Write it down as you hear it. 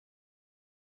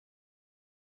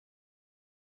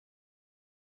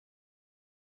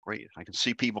Great. I can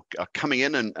see people are coming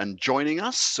in and joining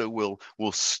us. So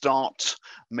we'll start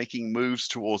making moves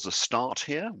towards a start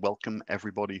here. Welcome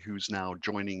everybody who's now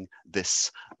joining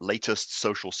this latest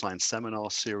social science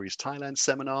seminar series, Thailand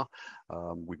seminar.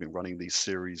 We've been running these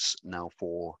series now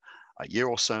for a year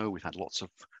or so. We've had lots of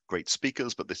great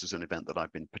speakers, but this is an event that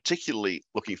I've been particularly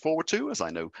looking forward to, as I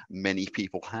know many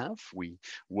people have. We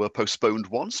were postponed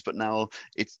once, but now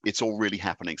it's all really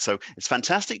happening. So it's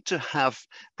fantastic to have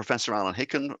Professor Alan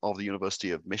Hicken of the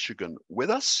University of Michigan with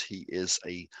us. He is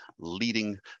a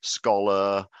leading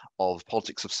scholar of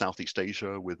politics of Southeast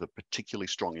Asia with a particularly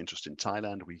strong interest in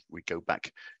Thailand. We go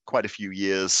back quite a few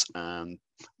years, and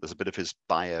there's a bit of his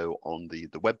bio on the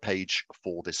webpage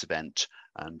for this event,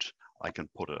 and I can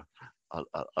put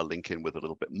a link in with a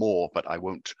little bit more, but I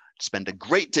won't spend a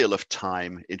great deal of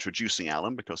time introducing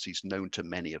Alan because he's known to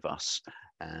many of us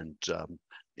and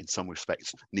in some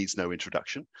respects needs no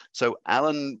introduction. So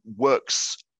Alan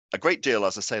works a great deal,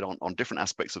 as I said, on different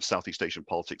aspects of Southeast Asian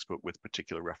politics, but with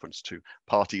particular reference to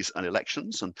parties and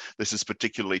elections. And this is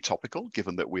particularly topical,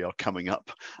 given that we are coming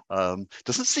up.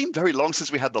 Doesn't seem very long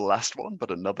since we had the last one,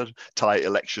 but another Thai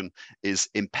election is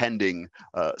impending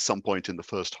some point in the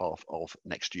first half of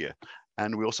next year.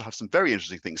 And we also have some very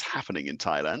interesting things happening in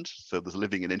Thailand. So there's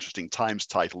Living in Interesting Times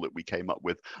title that we came up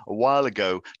with a while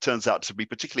ago. Turns out to be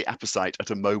particularly apposite at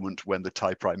a moment when the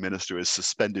Thai Prime Minister is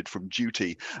suspended from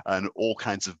duty and all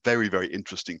kinds of very, very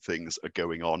interesting things are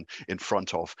going on in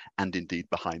front of and indeed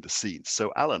behind the scenes.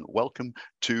 So Alan, welcome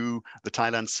to the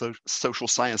Thailand Social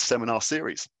Science Seminar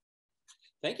Series.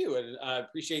 Thank you, and I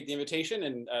appreciate the invitation,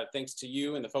 and thanks to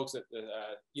you and the folks at the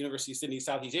University of Sydney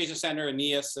Southeast Asia Center and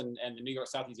NIAS and the New York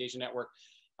Southeast Asia Network.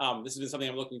 This has been something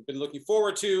I've been looking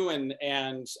forward to,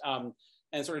 and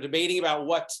sort of debating about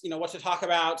what to talk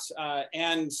about.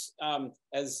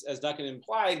 As Duncan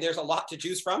implied, there's a lot to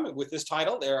choose from with this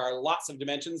title. There are lots of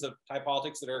dimensions of Thai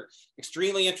politics that are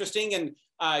extremely interesting, and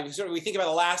we think about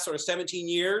the last sort of 17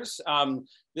 years.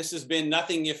 This has been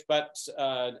nothing if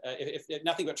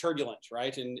nothing but turbulent,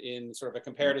 right? In sort of a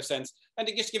comparative sense, and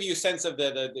to just give you a sense of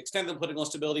the extent of the political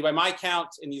instability. By my count,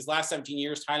 in these last 17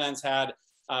 years, Thailand's had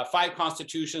 5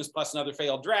 constitutions plus another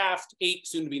failed draft, 8,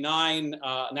 soon to be 9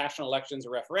 national elections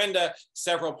or referenda,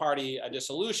 several party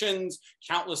dissolutions,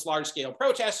 countless large-scale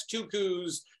protests, 2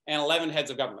 coups, and 11 heads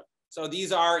of government. So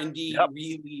these are indeed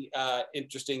really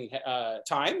interesting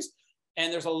times.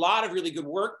 And there's a lot of really good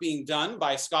work being done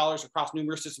by scholars across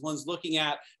numerous disciplines looking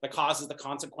at the causes, the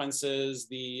consequences,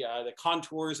 the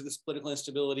contours of this political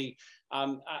instability.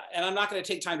 And I'm not going to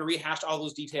take time to rehash all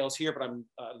those details here, but I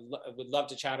would love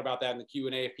to chat about that in the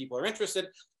Q&A if people are interested.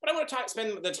 But I want to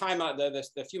spend the time,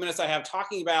 the few minutes I have,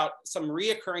 talking about some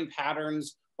reoccurring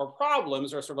patterns or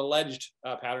problems, or sort of alleged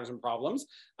patterns and problems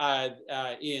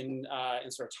in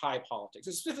sort of Thai politics.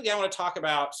 And specifically, I want to talk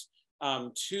about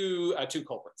two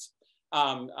culprits.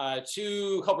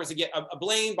 2 culprits that get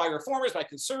blamed by reformers, by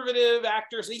conservative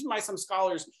actors, even by some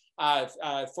scholars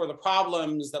for the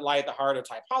problems that lie at the heart of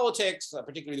Thai politics,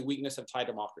 particularly the weakness of Thai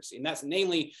democracy. And that's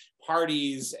namely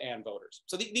parties and voters.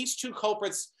 So these 2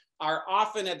 culprits are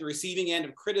often at the receiving end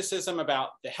of criticism about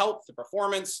the health, the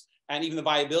performance, and even the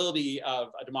viability of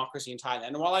a democracy in Thailand.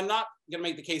 And while I'm not going to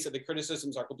make the case that the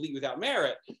criticisms are complete without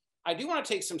merit, I do want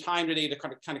to take some time today to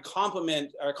kind of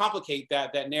complement or complicate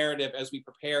that narrative as we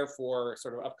prepare for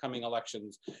sort of upcoming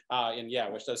elections.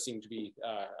 Which does seem to be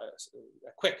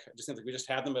quick. It just seems like we just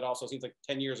had them, but also seems like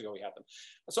 10 years ago we had them.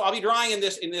 So I'll be drawing in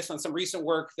this on some recent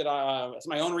work that it's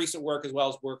my own recent work, as well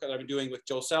as work that I've been doing with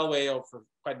Joe Selway over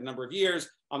quite a number of years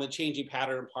on the changing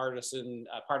pattern of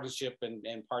partisanship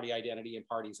and party identity in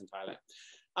parties in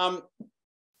Thailand.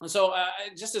 So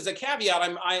just as a caveat,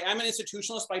 I'm an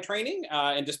institutionalist by training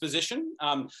and disposition,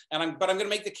 but I'm going to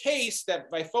make the case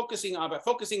that by focusing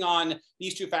on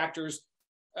these 2 factors,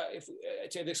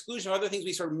 to the exclusion of other things,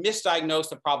 we sort of misdiagnose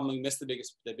the problem. We miss the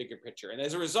bigger picture, and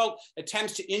as a result,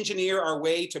 attempts to engineer our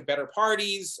way to better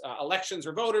parties, elections,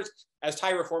 or voters, as Thai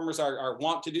reformers are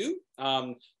wont to do,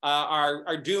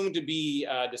 are doomed to be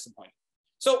disappointing.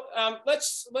 So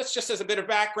let's just, as a bit of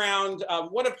background,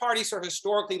 what do parties sort of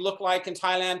historically look like in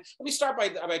Thailand? Let me start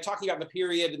by talking about the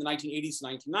period in the 1980s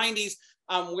to 1990s,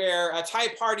 where Thai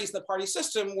parties and the party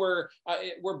system were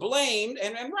blamed,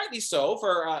 and rightly so,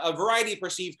 for a variety of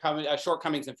perceived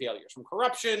shortcomings and failures, from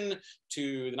corruption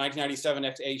to the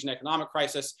 1997 Asian economic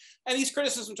crisis. And these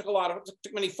criticisms took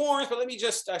many forms, but let me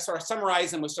just sort of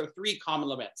summarize them with sort of 3 common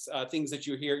laments, things that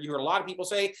you hear a lot of people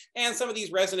say, and some of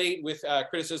these resonate with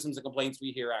criticisms and complaints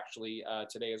we hear actually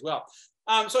today as well.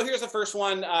 So here's the first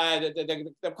one.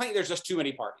 The complaint, there's just too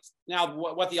many parties. Now,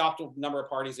 what the optimal number of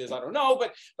parties is, I don't know,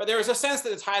 but there was a sense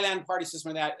that the Thailand party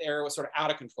system in that era was sort of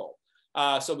out of control.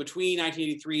 So between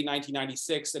 1983 and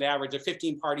 1996, an average of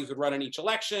 15 parties would run in each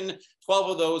election.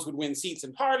 12 of those would win seats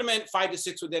in parliament. 5 to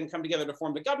 6 would then come together to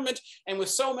form the government. And with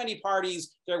so many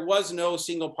parties, there was no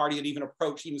single party that even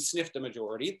approached, even sniffed a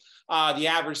majority. The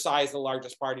average size of the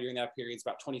largest party during that period is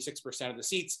about 26% of the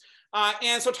seats.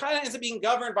 And so Thailand ends up being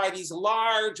governed by these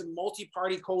large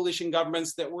multi-party coalition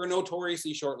governments that were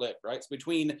notoriously short-lived, right? So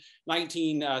between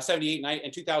 1978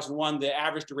 and 2001, the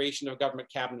average duration of government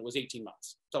cabinet was 18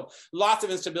 months. So lots of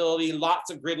instability, lots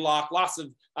of gridlock, lots of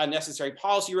necessary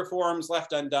policy reforms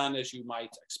left undone, as you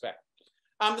might expect.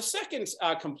 The second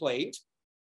complaint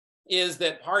is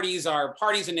that parties are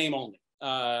parties in name only.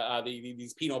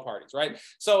 These penal parties, right?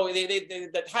 So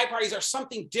the Thai parties are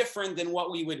something different than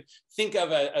what we would think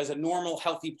of as a normal,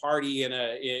 healthy party in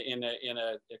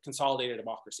a consolidated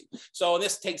democracy. So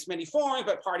this takes many forms,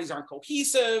 but parties aren't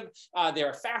cohesive.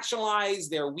 They're factionalized.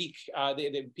 They're weak.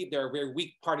 They're very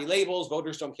weak party labels.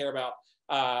 Voters don't care about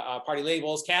party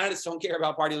labels. Candidates don't care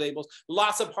about party labels.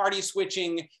 Lots of party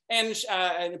switching, and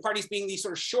parties being these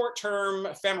sort of short-term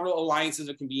ephemeral alliances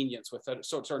of convenience with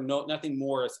sort of nothing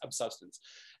more of substance.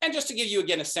 And just to give you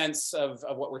again a sense of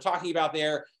what we're talking about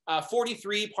there,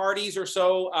 43 parties or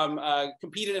so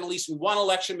competed in at least one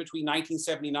election between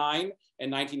 1979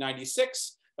 and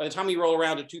 1996. By the time we roll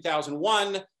around to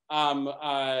 2001,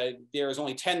 there's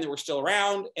only 10 that were still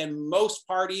around, and most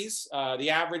parties, the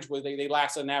average was they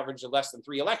last an average of less than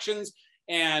 3 elections,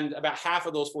 and about half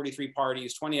of those 43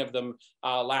 parties, 20 of them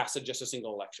lasted just a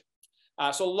single election.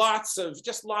 So lots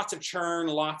of churn,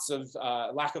 lots of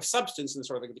lack of substance in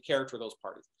sort of the character of those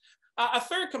parties. A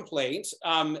third complaint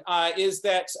is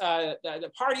that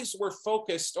the parties were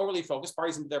overly focused,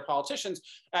 parties and their politicians,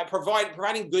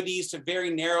 providing goodies to very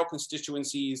narrow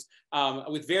constituencies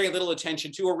with very little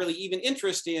attention to, or really even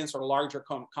interest in, sort of larger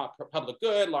public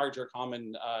good, larger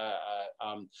common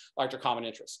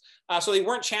interests. So they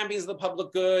weren't champions of the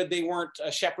public good. They weren't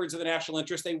shepherds of the national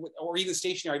interest. Or even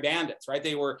stationary bandits, right?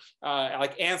 They were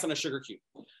like ants on a sugar cube.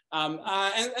 And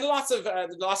lots of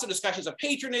discussions of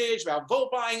patronage, about vote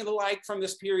buying and the like from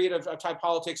this period of Thai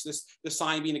politics. This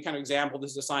sign being a kind of example.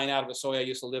 This is a sign out of a soy I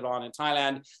used to live on in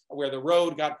Thailand, where the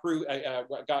road got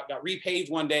repaved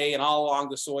one day, and all along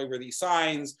the soy were these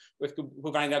signs with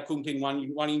Puvang Kumting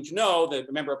wanting to know, the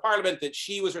member of parliament, that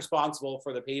she was responsible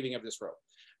for the paving of this road.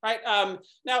 Right.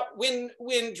 Now, when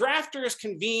drafters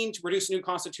convened to produce a new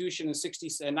constitution in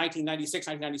 1996,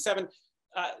 1997,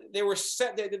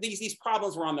 these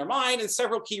problems were on their mind, and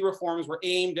several key reforms were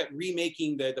aimed at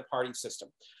remaking the party system.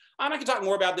 I can talk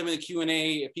more about them in the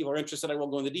Q&A. If people are interested, I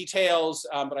won't go into details,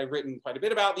 but I've written quite a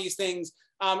bit about these things.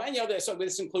 So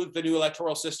this includes the new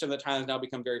electoral system that Thailand has now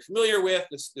become very familiar with,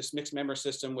 this mixed member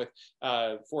system with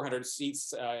 400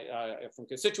 seats from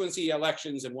constituency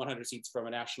elections and 100 seats from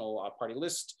a national party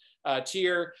list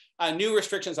tier, new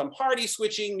restrictions on party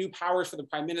switching, new powers for the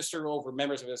prime minister over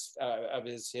members of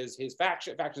his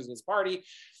factions in his party.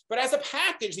 But as a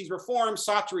package, these reforms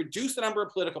sought to reduce the number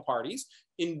of political parties,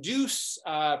 induce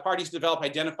parties to develop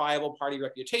identifiable party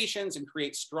reputations, and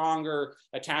create stronger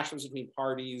attachments between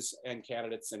parties and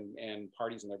candidates and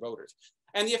parties and their voters.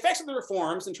 And the effects of the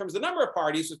reforms in terms of the number of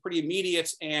parties was pretty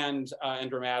immediate and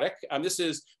dramatic. This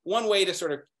is one way to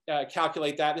sort of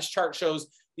calculate that. This chart shows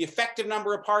the effective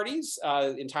number of parties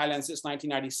in Thailand since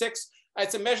 1996.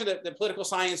 It's a measure that the political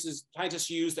scientists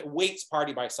use that weights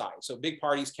party by size. So big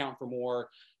parties count for more.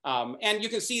 And you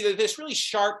can see that this really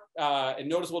sharp and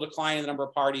noticeable decline in the number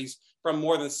of parties from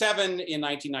more than 7 in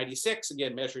 1996,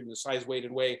 again, measured in the size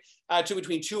weighted way, to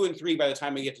between 2 and 3 by the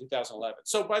time we get to 2011.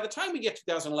 So by the time we get to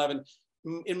 2011,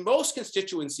 in most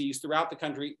constituencies throughout the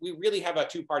country, we really have a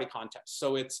 2-party contest.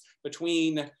 So it's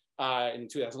between, in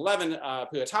 2011,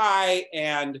 Pheu Thai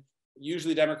and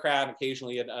usually Democrat,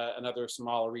 occasionally another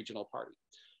smaller regional party.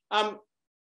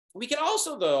 We can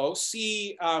also, though,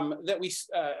 see that we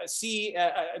see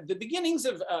the beginnings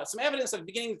of some evidence of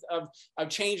beginnings of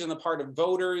change on the part of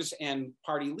voters and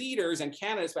party leaders and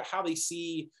candidates about how they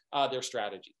see their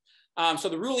strategy. So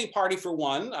the ruling party, for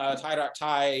one,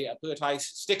 Pheu Thai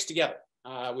sticks together.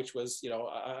 Which was,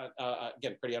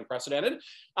 again, pretty unprecedented.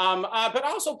 But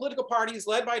also political parties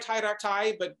led by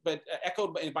Thai, but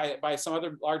echoed by some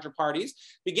other larger parties,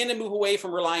 begin to move away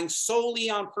from relying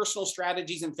solely on personal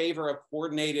strategies in favor of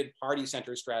coordinated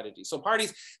party-centered strategies. So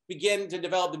parties begin to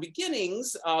develop the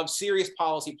beginnings of serious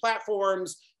policy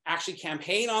platforms, actually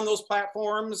campaign on those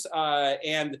platforms,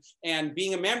 and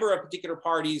being a member of particular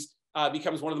parties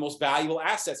becomes one of the most valuable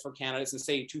assets for candidates in,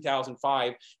 say,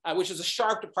 2005, which is a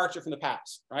sharp departure from the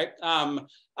past, right?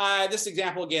 This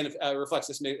example, again, reflects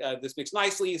this mix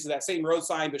nicely. This is that same road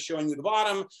sign, but showing you the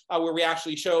bottom, where we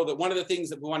actually show that one of the things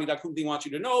that Bhuvanidar Kumting wants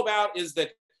you to know about is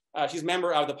that she's a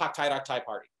member of the Paktai Raktai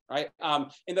party, right?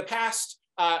 In the past,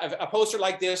 a poster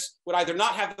like this would either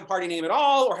not have the party name at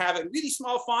all or have it in really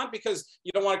small font because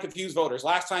you don't want to confuse voters.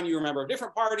 Last time you were a member of a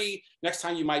different party, next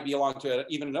time you might belong to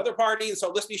even another party. And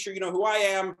so let's be sure you know who I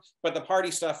am, but the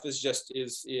party stuff is just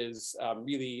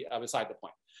really beside the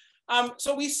point.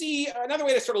 So we see another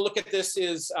way to sort of look at this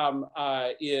is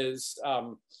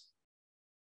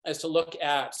to look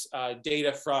at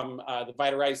data from the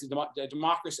Rise of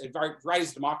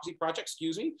Democracy Project,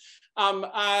 excuse me.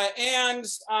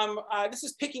 This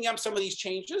is picking up some of these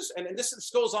changes. And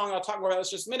this goes along, I'll talk more about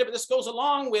this in just a minute, but this goes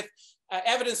along with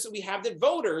evidence that we have that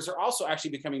voters are also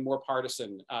actually becoming more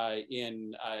partisan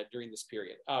during this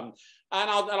period. And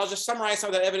I'll just summarize some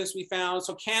of that evidence we found.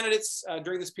 So candidates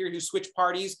during this period who switch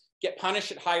parties get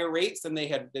punished at higher rates than they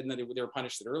were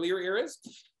punished at earlier eras.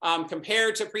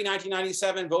 Compared to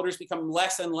pre-1997, voters become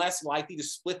less and less likely to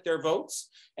split their votes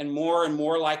and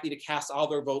more likely to cast all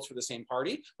their votes for the same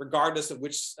party, regardless of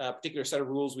which particular set of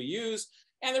rules we use.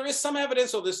 And there is some evidence,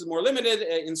 so this is more limited,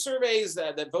 in surveys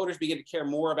that voters begin to care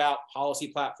more about policy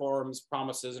platforms,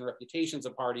 promises, and reputations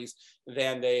of parties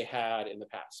than they had in the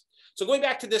past. So going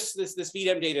back to this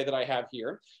VDEM data that I have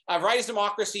here, Rise of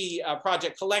Democracy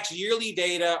Project collects yearly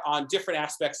data on different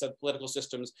aspects of political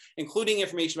systems, including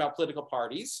information about political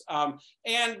parties.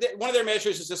 And one of their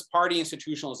measures is this party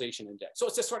institutionalization index. So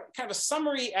it's this sort of kind of a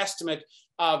summary estimate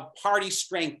of party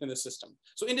strength in the system.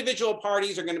 So individual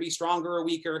parties are going to be stronger or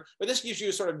weaker, but this gives you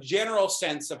a sort of general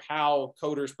sense of how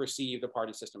coders perceive the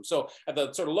party system. So at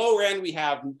the sort of lower end, we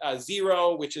have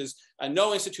 0, which is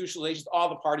no institutionalization, all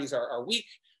the parties are weak,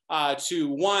 to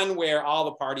 1, where all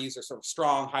the parties are sort of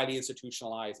strong, highly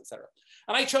institutionalized, et cetera.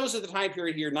 And I chose at the time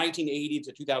period here, 1980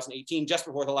 to 2018, just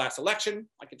before the last election.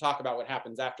 I can talk about what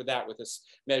happens after that with this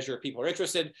measure if people are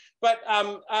interested. But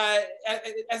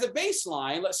as a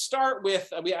baseline, let's start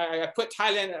with, I put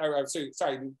Thailand,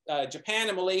 Japan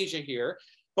and Malaysia here,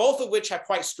 both of which have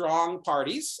quite strong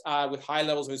parties with high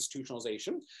levels of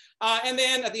institutionalization. And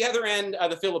then at the other end,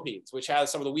 the Philippines, which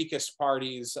has some of the weakest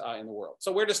parties in the world.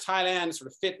 So where does Thailand sort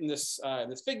of fit in this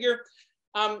figure?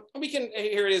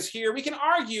 Here it is here. We can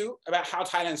argue about how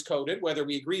Thailand's coded, whether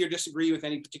we agree or disagree with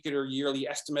any particular yearly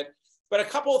estimate, but a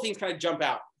couple of things kind of jump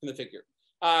out in the figure.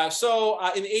 In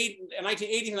the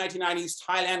 1980s and 1990s,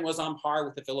 Thailand was on par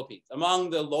with the Philippines, among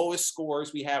the lowest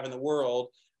scores we have in the world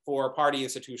for party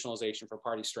institutionalization, for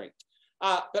party strength.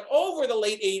 But over the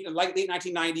late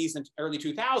 1990s and early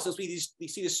 2000s, we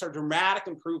see this sort of dramatic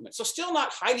improvement. So still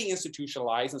not highly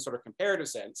institutionalized in sort of comparative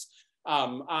sense,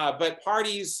 but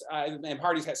parties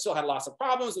still had lots of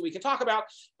problems that we can talk about,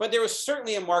 but there was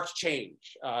certainly a marked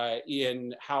change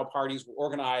in how parties were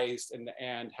organized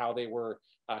and how they were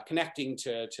connecting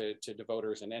to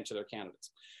voters and to their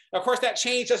candidates. Of course, that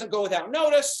change doesn't go without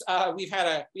notice. We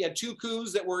had 2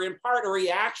 coups that were in part a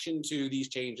reaction to these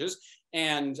changes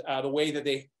and the way that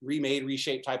they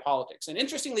reshaped Thai politics. And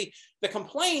interestingly, the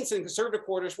complaints in conservative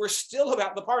quarters were still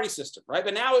about the party system, right?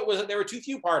 But now there were too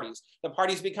few parties. The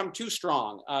parties become too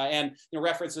strong, and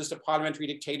references to parliamentary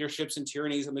dictatorships and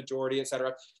tyrannies of majority, et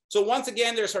cetera. So once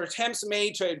again, there's sort of attempts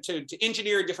made to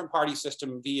engineer a different party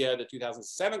system via the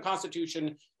 2007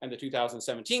 Constitution and the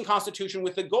 2017 Constitution,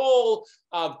 with the goal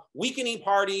of weakening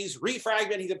parties,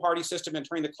 refragmenting the party system, and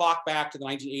turning the clock back to the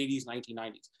 1980s,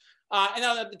 1990s. And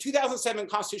now the 2007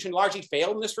 Constitution largely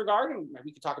failed in this regard, and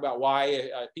we can talk about why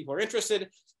people are interested.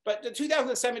 But the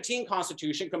 2017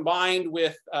 Constitution, combined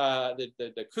with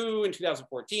the coup in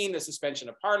 2014, the suspension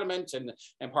of Parliament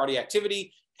and party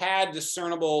activity, had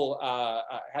discernible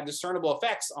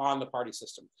effects on the party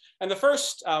system. And the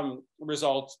first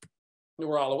result that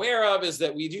we're all aware of is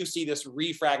that we do see this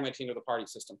refragmenting of the party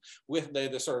system with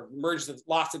the sort of merge of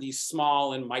lots of these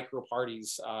small and micro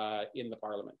parties in the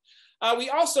parliament.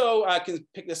 We also can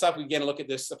pick this up again and look at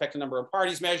this effective number of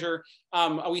parties measure.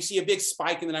 We see a big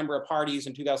spike in the number of parties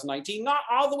in 2019, not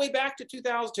all the way back to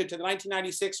the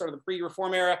 1996, sort of the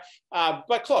pre-reform era,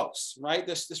 but close, right?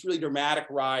 This really dramatic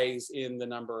rise in the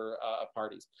number of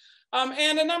parties.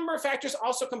 And a number of factors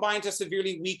also combine to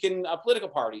severely weaken political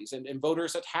parties and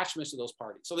voters' attachments to those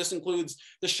parties. So this includes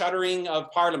the shuttering of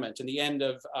parliament and the end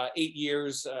of 8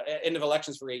 years, end of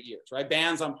elections for 8 years, right?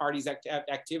 Bans on parties'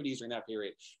 activities during that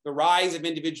period. The rise of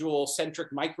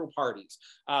individual-centric micro-parties.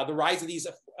 The rise of these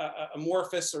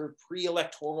amorphous or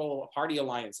pre-electoral party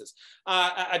alliances.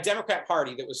 A Democrat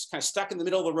Party that was kind of stuck in the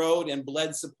middle of the road and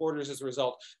bled supporters as a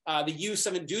result. The use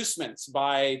of inducements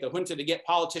by the junta to get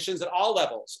politicians at all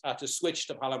levels to switch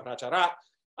to Palang Pracharat,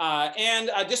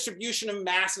 and a distribution of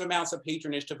massive amounts of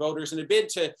patronage to voters in a bid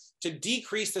to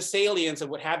decrease the salience of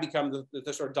what had become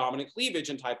the sort of dominant cleavage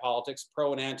in Thai politics,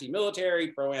 pro and anti-military,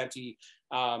 pro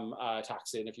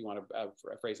anti-toxin, if you want to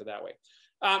phrase it that way.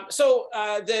 So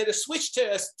the switch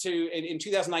in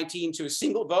 2019 to a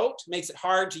single vote makes it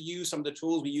hard to use some of the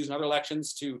tools we use in other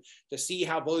elections to see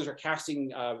how voters are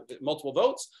casting multiple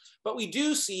votes. But we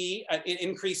do see an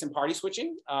increase in party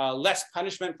switching, less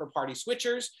punishment for party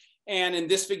switchers. And in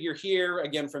this figure here,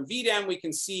 again from VDEM, we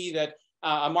can see that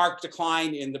a marked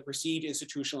decline in the perceived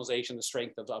institutionalization, the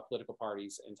strength of political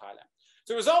parties in Thailand.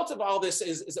 The result of all this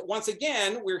is that once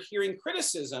again, we're hearing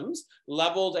criticisms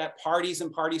leveled at parties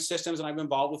and party systems, and I've been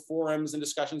involved with forums and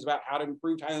discussions about how to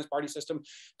improve Thailand's party system,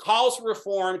 calls for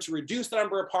reform to reduce the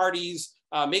number of parties,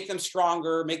 make them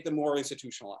stronger, make them more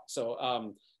institutionalized.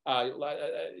 So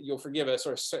you'll forgive a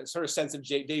sort of sense of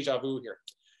deja vu here.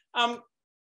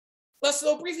 Let's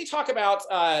briefly talk about,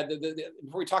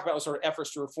 before we talk about sort of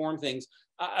efforts to reform things,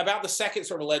 about the second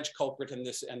sort of alleged culprit in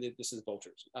this, and this is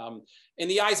voters. In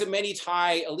the eyes of many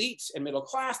Thai elites and middle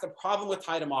class, the problem with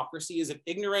Thai democracy is that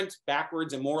ignorant,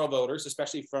 backwards, and immoral voters,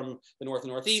 especially from the North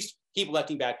and Northeast, keep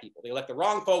electing bad people. They elect the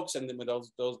wrong folks, and then when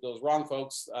those wrong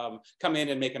folks come in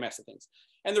and make a mess of things.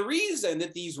 And the reason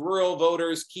that these rural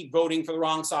voters keep voting for the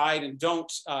wrong side and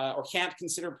don't or can't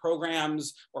consider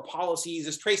programs or policies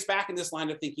is traced back in this line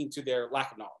of thinking to their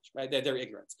lack of knowledge, right? Their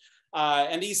ignorance.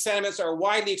 And these sentiments are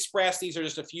widely expressed. These are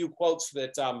just a few quotes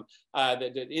that,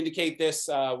 that indicate this.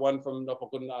 One from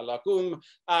Nopokun Lakum.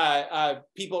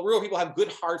 Rural people have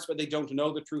good hearts, but they don't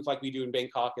know the truth like we do in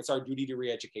Bangkok. It's our duty to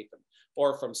re-educate them.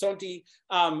 Or from Sonti,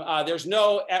 there's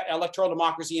no electoral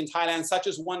democracy in Thailand, such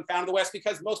as one found in the West,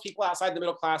 because most people outside the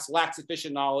middle class lack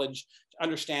sufficient knowledge to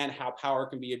understand how power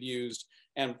can be abused.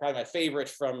 And probably my favorite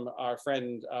from our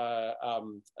friend,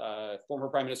 former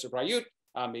Prime Minister Prayut,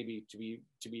 maybe to be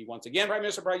once again Prime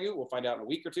Minister Prayut, we'll find out in a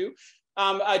week or two.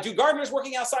 Do gardeners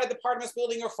working outside the Parliament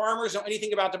building or farmers know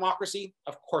anything about democracy?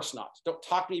 Of course not. Don't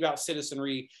talk to me about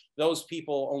citizenry. Those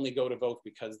people only go to vote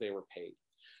because they were paid.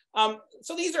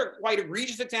 So these are quite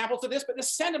egregious examples of this, but the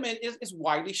sentiment is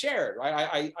widely shared,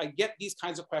 right? I get these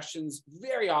kinds of questions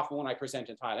very often when I present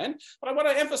in Thailand, but I want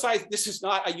to emphasize this is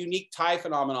not a unique Thai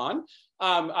phenomenon.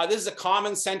 This is a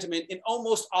common sentiment in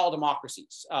almost all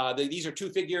democracies. These are two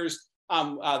figures.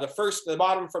 The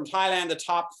bottom from Thailand, the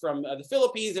top from the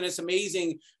Philippines, and it's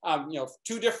amazing,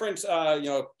 two different,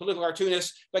 political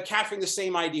cartoonists, but capturing the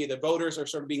same idea that voters are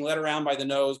sort of being led around by the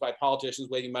nose by politicians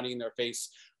waving money in their face.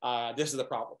 This is the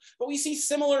problem. But we see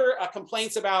similar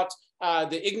complaints about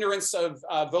the ignorance of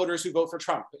voters who vote for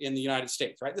Trump in the United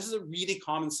States, right? This is a really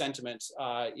common sentiment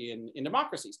in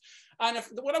democracies. And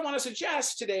what I want to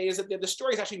suggest today is that the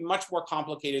story is actually much more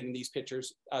complicated than these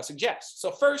pictures suggest. So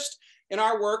first, in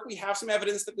our work, we have some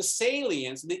evidence that the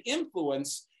salience, the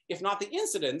influence, if not the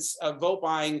incidence of vote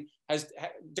buying has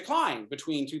declined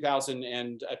between 2000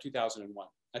 and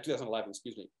 2011,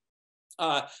 excuse me.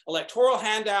 Electoral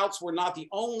handouts were not the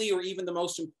only or even the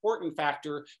most important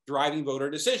factor driving voter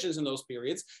decisions in those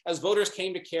periods, as voters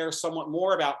came to care somewhat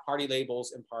more about party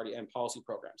labels and policy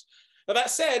programs. But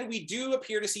that said, we do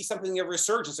appear to see something of a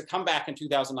resurgence, a comeback in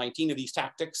 2019 of these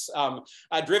tactics,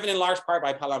 driven in large part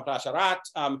by Palang Pracharat,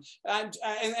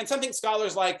 and something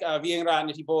scholars like Viengra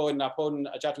Nitipo and Napon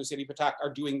Jatu Siripatak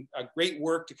are doing great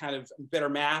work to kind of better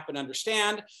map and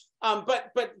understand.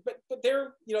 But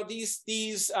they're,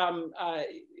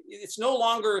 it's no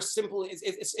longer simple.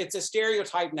 It's a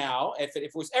stereotype now. If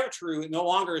it was ever true, it no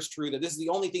longer is true that this is the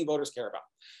only thing voters care about.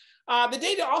 The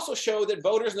data also show that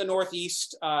voters in the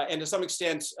Northeast, and to some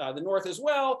extent the North as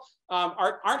well,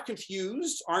 aren't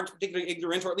confused, aren't particularly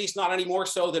ignorant, or at least not any more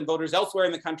so than voters elsewhere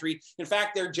in the country. In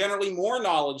fact, they're generally more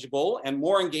knowledgeable and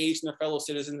more engaged in their fellow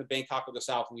citizens in Bangkok or the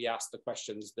South. We ask the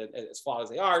questions that, as flawed as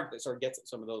they are, that sort of gets at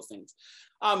some of those things.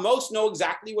 Most know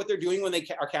exactly what they're doing when they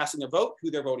are casting their vote,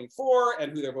 who they're voting for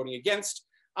and who they're voting against.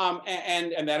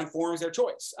 And that informs their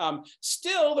choice.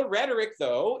 Still, the rhetoric,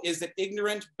 though, is that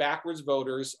ignorant, backwards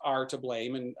voters are to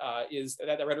blame, and is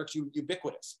that the rhetoric's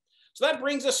ubiquitous. So that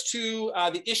brings us to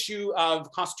the issue of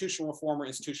constitutional reform or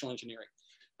institutional engineering.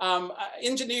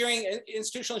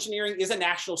 Institutional engineering is a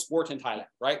national sport in Thailand,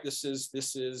 right? This is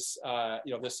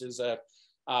a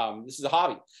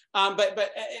hobby. But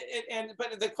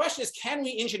the question is, can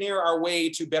we engineer our way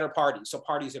to better parties? So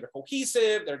parties that are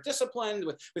cohesive, they're disciplined,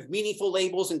 with meaningful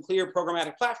labels and clear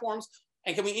programmatic platforms.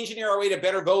 And can we engineer our way to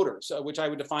better voters, which I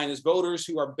would define as voters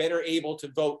who are better able to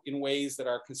vote in ways that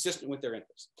are consistent with their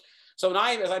interests? So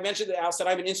as I mentioned at the outset,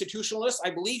 I'm an institutionalist.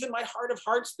 I believe in my heart of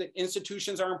hearts that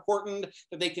institutions are important,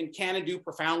 that they can and do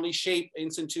profoundly shape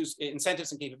incentives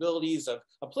and capabilities of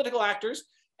political actors.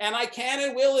 And I can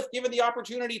and will, if given the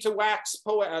opportunity, to wax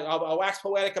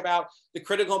poetic about the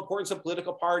critical importance of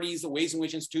political parties, the ways in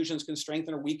which institutions can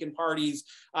strengthen or weaken parties,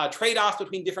 trade-offs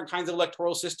between different kinds of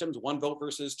electoral systems, 1 vote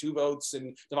versus 2 votes,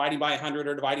 and dividing by 100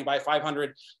 or dividing by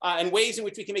 500, and ways in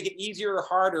which we can make it easier or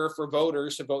harder for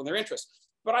voters to vote in their interest.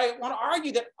 But I want to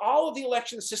argue that all of the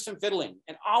election system fiddling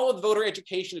and all of the voter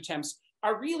education attempts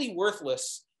are really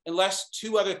worthless unless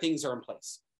 2 other things are in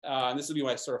place. And this will be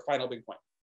my sort of final big point.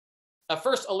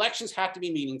 First, elections have to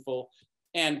be meaningful,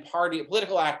 and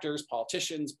political actors,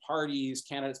 politicians, parties,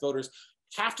 candidates, voters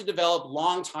have to develop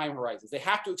long time horizons. They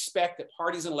have to expect that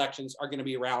parties and elections are going to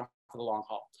be around for the long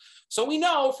haul. So we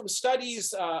know from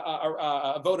studies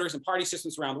of voters and party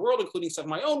systems around the world, including some of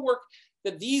my own work,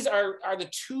 that these are the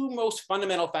 2 most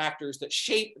fundamental factors that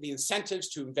shape the incentives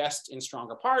to invest in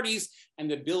stronger parties and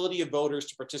the ability of voters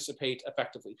to participate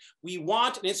effectively. We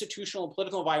want an institutional and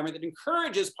political environment that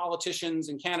encourages politicians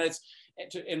and candidates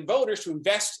and voters to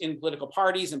invest in political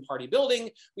parties and party building.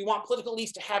 We want political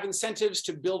elites to have incentives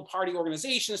to build party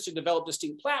organizations, to develop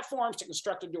distinct platforms, to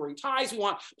construct enduring ties. We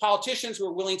want politicians who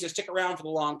are willing to stick around for the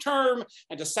long term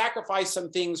and to sacrifice some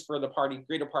things for the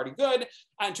greater party good,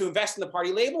 and to invest in the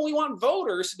party label. We want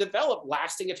voters to develop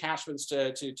lasting attachments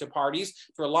to parties,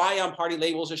 to rely on party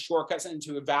labels as shortcuts, and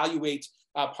to evaluate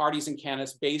parties and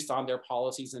candidates based on their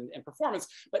policies and performance.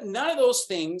 But none of those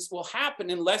things will happen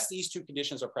unless these 2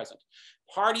 conditions are present.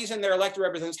 Parties and their elected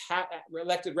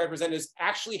representatives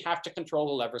actually have to control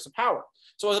the levers of power.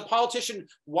 So as a politician,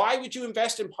 why would you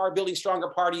invest in building stronger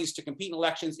parties to compete in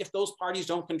elections if those parties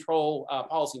don't control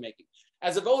policymaking?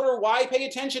 As a voter, why pay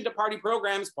attention to party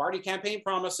programs, party campaign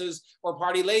promises, or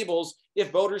party labels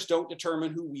if voters don't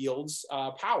determine who wields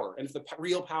power, and if the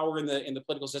real power in the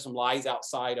political system lies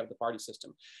outside of the party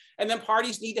system? And then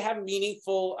parties need to have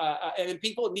meaningful, and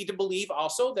people need to believe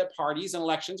also that parties and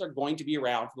elections are going to be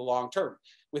around for the long term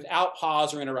without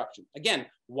pause or interruption. Again,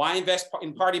 why invest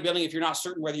in party building if you're not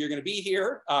certain whether you're going to be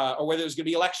here or whether there's going to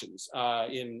be elections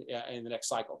in the next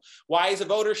cycle? Why, as a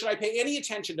voter, should I pay any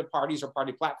attention to parties or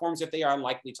party platforms if they are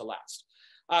unlikely to last?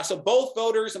 So both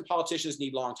voters and politicians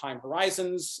need long time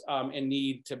horizons and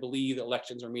need to believe that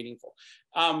elections are meaningful.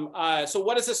 So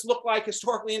what does this look like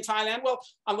historically in Thailand? Well,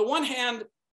 on the one hand,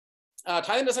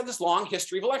 Thailand does have this long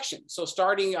history of elections. So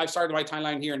I started my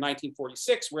timeline here in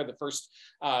 1946, where the first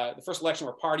election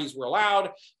where parties were allowed.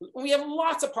 We have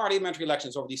lots of parliamentary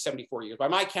elections over these 74 years. By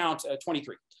my count,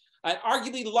 23.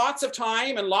 Arguably lots of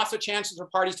time and lots of chances for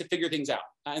parties to figure things out.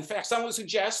 In fact, some would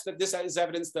suggest that this is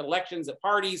evidence that elections, that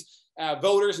parties,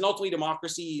 voters, and ultimately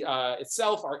democracy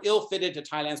itself are ill-fitted to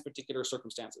Thailand's particular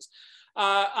circumstances.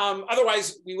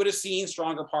 Otherwise, we would have seen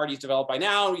stronger parties develop by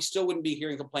now, and we still wouldn't be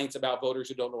hearing complaints about voters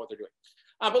who don't know what they're doing.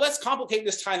 But let's complicate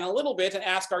this Thailand a little bit and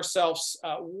ask ourselves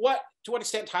to what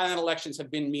extent Thailand elections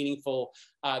have been meaningful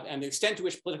and the extent to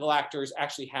which political actors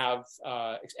actually have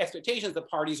expectations that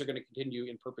parties are going to continue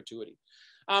in perpetuity.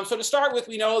 So to start with,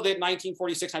 we know that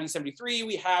 1946, 1973,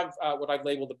 we have what I've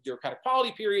labeled the bureaucratic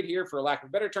polity period here, for lack of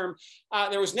a better term.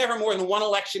 There was never more than 1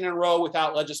 election in a row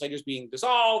without legislators being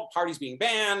dissolved, parties being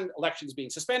banned, elections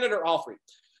being suspended, or all 3.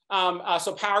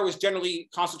 So power was generally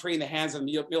concentrated in the hands of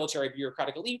the military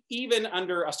bureaucratic elite, even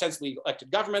under ostensibly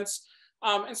elected governments.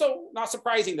 And so not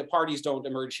surprising that parties don't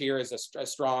emerge here as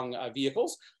strong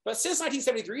vehicles. But since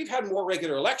 1973, we've had more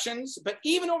regular elections. But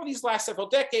even over these last several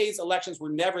decades, elections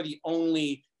were never the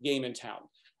only game in town.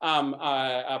 And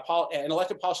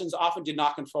elected politicians often did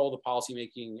not control the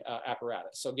policymaking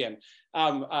apparatus. So again,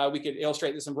 we could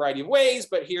illustrate this in a variety of ways,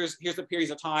 but here's the periods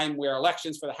of time where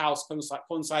elections for the House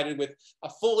coincided with a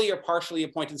fully or partially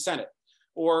appointed Senate.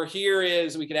 Or here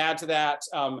is, we could add to that,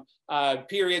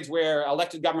 periods where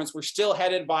elected governments were still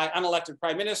headed by unelected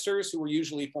prime ministers who were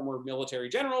usually former military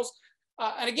generals.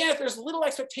 And again, if there's little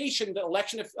expectation that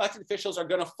elected officials are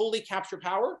going to fully capture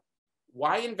power,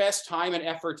 why invest time and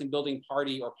effort in building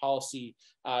party or policy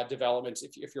developments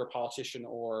if you're a politician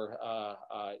or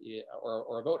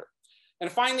a voter?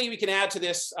 And finally, we can add to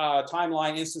this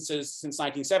timeline instances since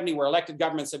 1970 where elected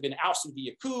governments have been ousted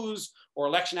via coups or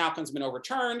election outcomes have been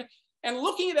overturned. And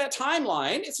looking at that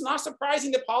timeline, it's not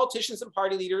surprising that politicians and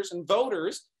party leaders and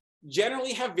voters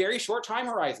generally have very short time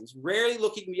horizons, rarely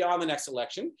looking beyond the next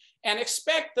election, and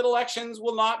expect that elections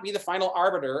will not be the final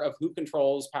arbiter of who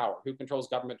controls power, who controls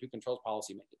government, who controls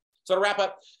policymaking. So to wrap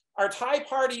up, are Thai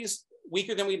parties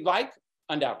weaker than we'd like?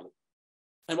 Undoubtedly.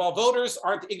 And while voters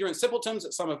aren't the ignorant simpletons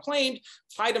that some have claimed,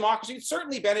 Thai democracy would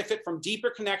certainly benefit from deeper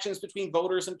connections between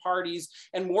voters and parties,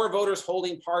 and more voters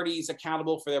holding parties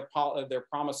accountable for their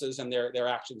promises and their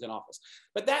actions in office.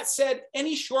 But that said,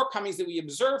 any shortcomings that we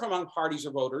observe among parties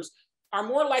or voters are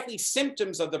more likely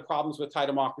symptoms of the problems with Thai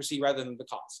democracy rather than the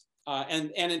cause.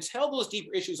 And until those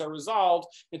deeper issues are resolved,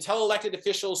 until elected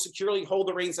officials securely hold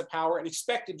the reins of power and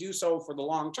expect to do so for the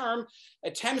long term,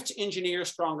 attempts to engineer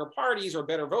stronger parties or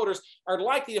better voters are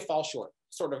likely to fall short,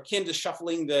 sort of akin to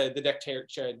shuffling the deck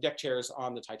chairs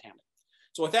on the Titanic.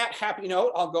 So with that happy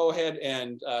note, I'll go ahead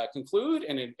and conclude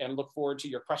and look forward to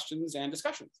your questions and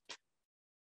discussions.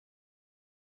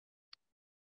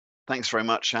 Thanks very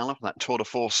much, Alan, for that tour de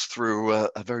force through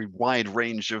a very wide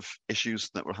range of issues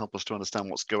that will help us to understand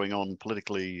what's going on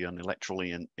politically and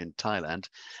electorally in Thailand.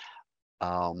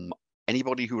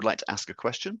 Anybody who would like to ask a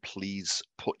question, please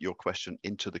put your question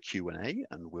into the Q&A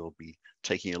and we'll be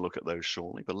taking a look at those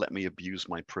shortly. But let me abuse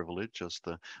my privilege as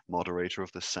the moderator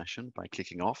of this session by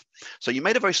kicking off. So you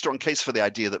made a very strong case for the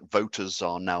idea that voters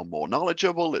are now more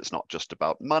knowledgeable. It's not just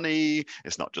about money.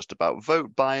 It's not just about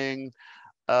vote buying.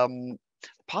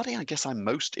 Party I guess I'm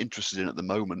most interested in at the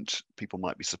moment, people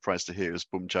might be surprised to hear, is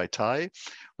Bum Jai Thai,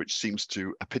 which seems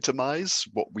to epitomize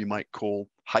what we might call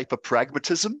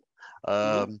hyper-pragmatism.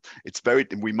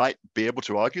 We might be able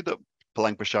to argue that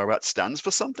Palang Pracharat stands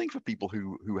for something for people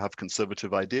who have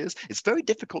conservative ideas. It's very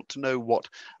difficult to know what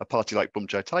a party like Bum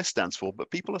Jai Thai stands for,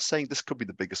 but people are saying this could be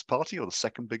the biggest party or the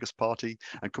second biggest party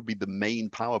and could be the main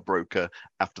power broker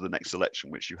after the next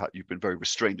election, which you've been very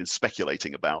restrained in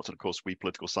speculating about. And of course, we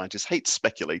political scientists hate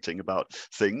speculating about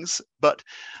things, but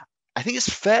I think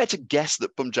it's fair to guess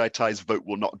that Bum Jai Thai's vote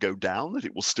will not go down, that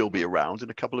it will still be around in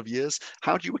a couple of years.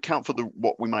 How do you account for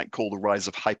what we might call the rise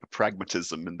of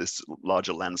hyper-pragmatism in this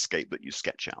larger landscape that you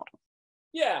sketch out?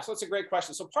 Yeah, so it's a great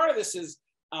question. So part of this is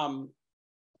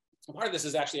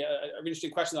actually an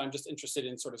interesting question that I'm just interested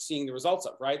in sort of seeing the results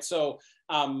of, right? So,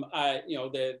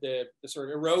 the sort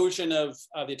of erosion of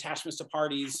the attachments to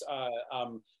parties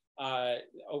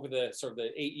over the sort of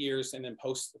the 8 years and then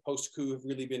post coup have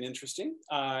really been interesting.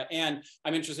 And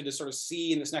I'm interested to sort of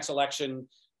see in this next election,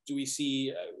 do we see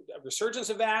a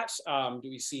resurgence of that? Do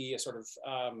we see a sort of,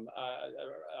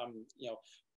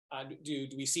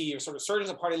 do we see a sort of surge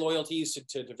of party loyalties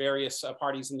to various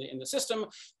parties in the system?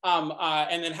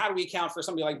 And then how do we account for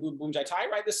somebody like Bum Jai Thai,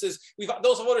 right?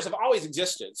 Those voters have always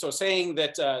existed. So saying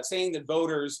that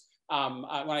voters,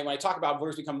 when I talk about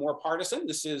voters become more partisan,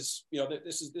 this is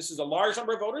a large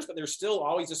number of voters, but there's still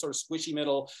always this sort of squishy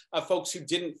middle of folks who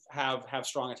didn't have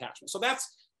strong attachment. So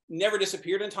that's never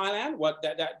disappeared in Thailand.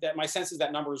 That my sense is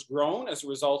that number has grown as a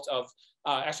result of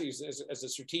as a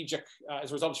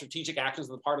result of strategic actions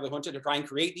on the part of the junta to try and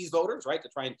create these voters, right? To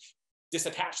try and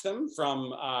disattach them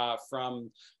from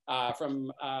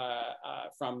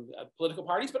political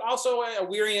parties, but also a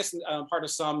weariness part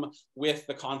of some with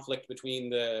the conflict between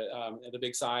the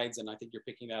big sides, and I think you're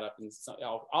picking that up. And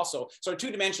also, sort of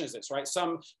two dimensions is this, right?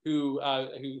 Some who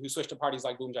switch to parties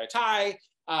like Bum Jai Thai,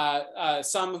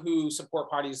 some who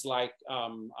support parties like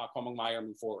Komang Mai or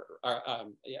Move Forward,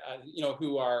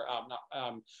 who are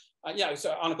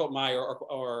so Anakot Mai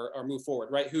or Move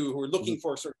Forward, right? Who are looking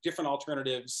for sort of different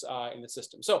alternatives in the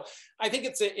system. So I think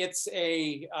it's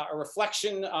a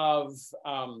reflection of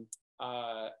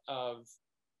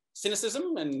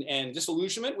cynicism and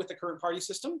disillusionment with the current party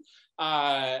system.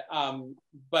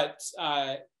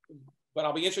 But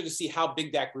I'll be interested to see how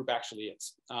big that group actually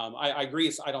is. I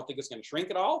agree. I don't think it's going to shrink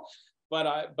at all, but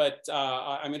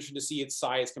I'm interested to see its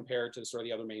size compared to sort of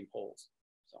the other main polls.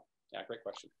 So yeah, great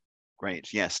question.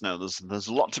 Great. Yes. No, there's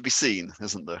a lot to be seen,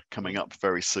 isn't there? Coming up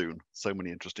very soon. So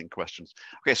many interesting questions.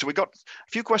 Okay, so we got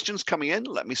a few questions coming in.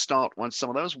 Let me start with some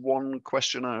of those. One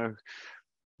questioner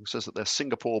who says that they're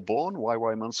Singapore-born,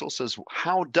 YY Mansur, says,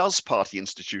 how does party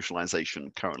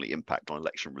institutionalization currently impact on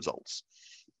election results?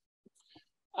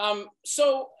 That's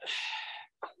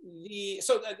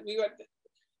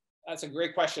a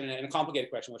great question and a complicated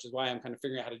question, which is why I'm kind of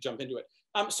figuring out how to jump into it.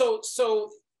 So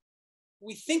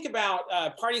we think about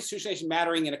party institutionalization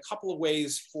mattering in a couple of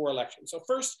ways for elections. So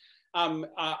first, from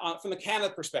the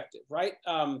Canada perspective, right?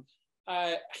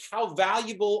 How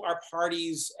valuable are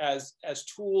parties as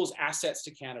tools, assets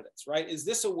to candidates, right? Is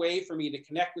this a way for me to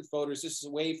connect with voters? This is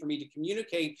a way for me to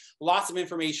communicate lots of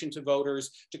information to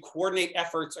voters, to coordinate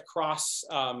efforts across,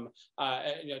 to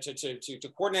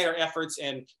coordinate our efforts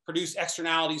and produce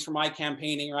externalities for my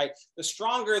campaigning, right? The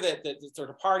stronger that the sort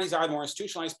of parties are, the more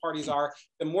institutionalized parties are,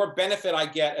 the more benefit I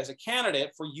get as a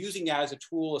candidate for using that as a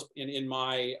tool in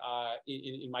my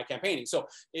campaigning. So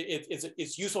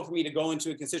it's useful for me to go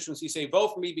into a constituency, say,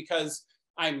 vote for me because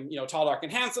I'm, tall, dark,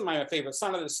 and handsome. I'm a favorite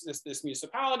son of this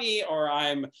municipality, or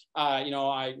I'm,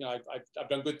 I've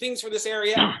done good things for this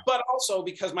area, but also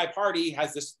because my party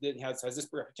has this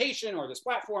reputation or this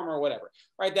platform or whatever,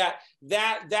 right?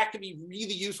 That could be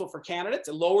really useful for candidates.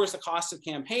 It lowers the cost of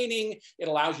campaigning. It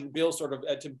allows you to build sort of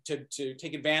to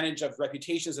take advantage of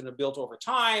reputations that are built over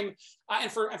time.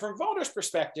 And from voters'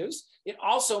 perspectives, it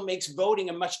also makes voting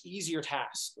a much easier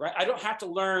task, right? I don't have to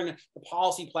learn the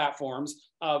policy platforms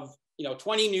of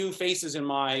 20 new faces in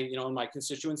my, in my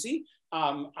constituency.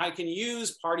 I can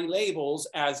use party labels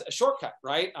as a shortcut,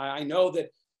 right? I know that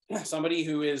somebody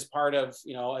who is part of,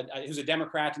 who's a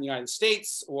Democrat in the United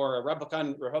States or a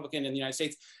Republican in the United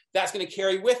States, that's going to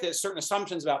carry with it certain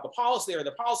assumptions about the policy or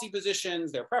their policy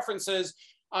positions, their preferences.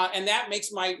 And that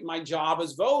makes my job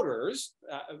as voters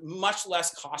much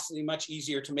less costly, much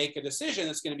easier to make a decision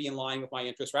that's going to be in line with my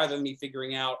interests, rather than me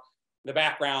figuring out the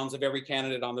backgrounds of every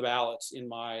candidate on the ballots in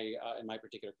my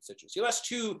particular constituency. So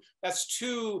that's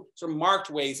two sort of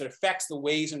marked ways that affects the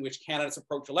ways in which candidates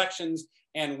approach elections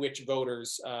and which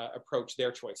voters approach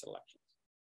their choice elections.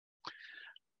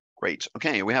 Great.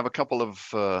 Okay, we have a couple of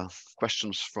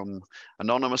questions from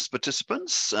anonymous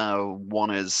participants.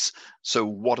 One is, so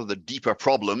what are the deeper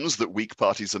problems that weak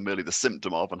parties are merely the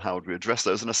symptom of, and how would we address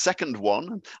those? And a second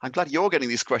one, I'm glad you're getting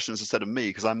these questions instead of me,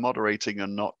 because I'm moderating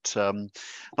and not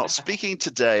speaking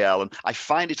today, Alan. I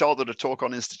find it odd that a talk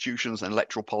on institutions and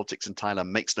electoral politics in Thailand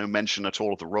makes no mention at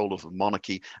all of the role of the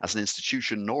monarchy as an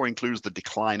institution, nor includes the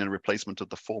decline and replacement of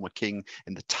the former king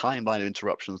in the timeline of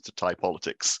interruptions to Thai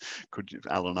politics. Could you,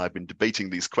 Alan and I have been debating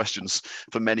these questions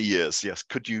for many years. Yes,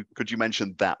 could you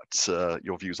mention that,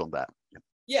 your views on that?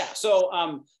 Yeah. So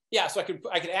so I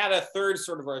could add a third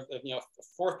sort of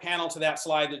fourth panel to that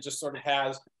slide that just sort of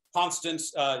has constant,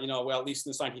 well, at least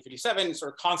since 1957,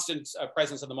 sort of constant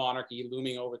presence of the monarchy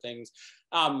looming over things.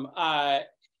 Yeah,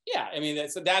 I mean,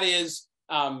 so that is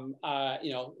the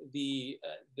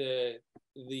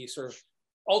sort of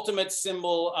ultimate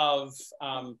symbol of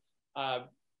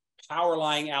power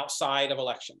lying outside of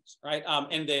elections, right?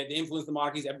 And the influence of the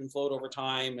monarchies ebbed and flowed over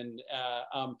time. And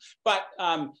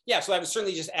yeah, so I would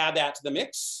certainly just add that to the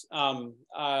mix. And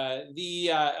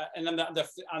then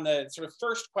on the sort of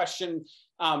first question,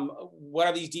 what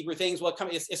are these deeper things? Well,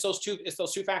 it's those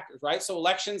two factors, right? So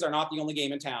elections are not the only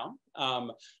game in town.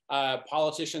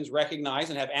 Politicians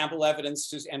recognize and have ample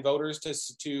evidence and voters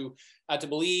to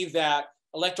believe that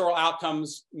electoral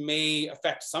outcomes may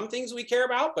affect some things we care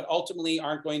about, but ultimately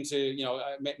aren't going to,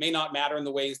 may not matter in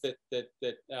the ways that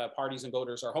parties and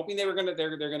voters are hoping they're going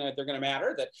to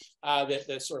matter. That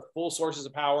the sort of full sources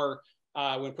of power,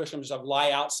 when push comes to shove,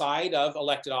 lie outside of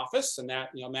elected office, and that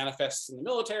manifests in the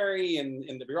military and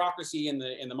in the bureaucracy and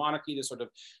in the monarchy, the sort of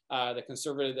the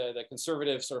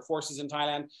conservative sort of forces in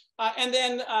Thailand, and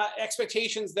then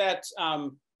expectations that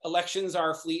elections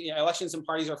are fleeting. Elections and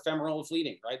parties are ephemeral and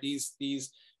fleeting, right? I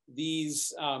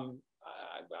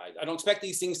don't expect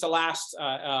these things to last,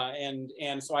 and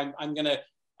so I'm gonna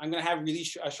have really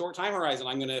a short time horizon.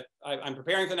 I'm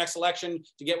preparing for the next election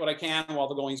to get what I can while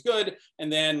the going's good,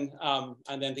 and then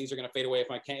things are going to fade away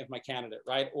if my candidate,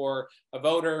 right, or a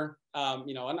voter,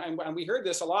 and we heard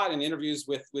this a lot in interviews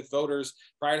with voters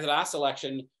prior to the last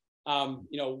election.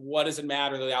 What does it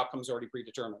matter that the outcome's already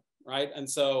predetermined, right? And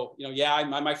so, yeah,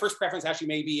 my first preference actually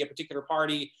may be a particular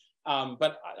party,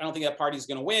 but I don't think that party is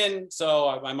going to win, so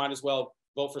I might as well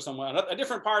vote for someone, a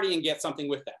different party, and get something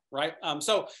with that, right?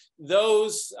 So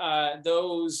those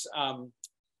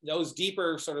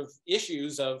deeper sort of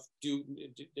issues of do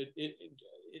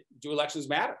elections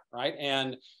matter, right?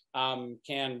 And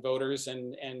can voters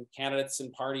and candidates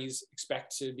and parties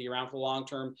expect to be around for the long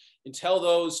term? Until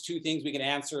those two things we can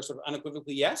answer sort of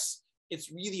unequivocally yes, it's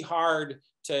really hard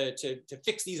to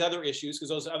fix these other issues, because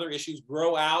those other issues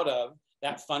grow out of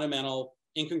that fundamental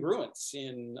incongruence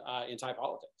in Thai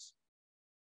politics.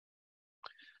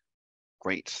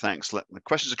 Great, thanks. The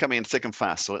questions are coming in thick and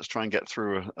fast, so let's try and get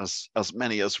through as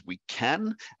many as we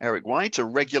can. Eric White, a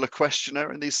regular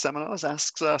questioner in these seminars,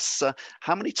 asks us,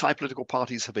 how many Thai political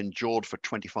parties have endured for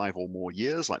 25 or more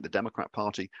years, like the Democrat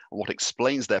Party, and what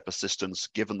explains their persistence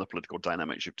given the political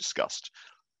dynamics you've discussed?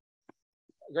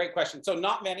 Great question. So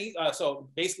not many. So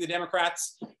basically the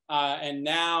Democrats, and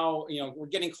now we're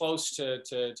getting close to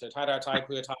Thai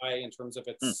Puya Thai in terms of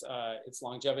its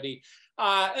longevity.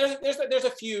 There's a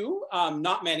few,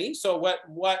 not many. So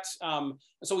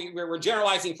so we're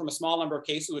generalizing from a small number of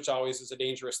cases, which always is a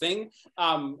dangerous thing.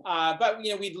 But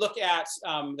we'd look at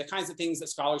the kinds of things that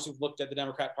scholars who've looked at the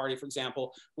Democrat Party, for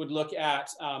example, would look at.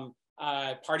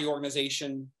 Party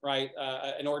organization, right?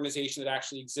 An organization that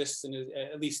actually exists and is,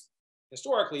 at least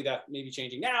historically, that may be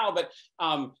changing now, but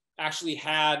actually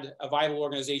had a viable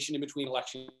organization in between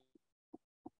elections.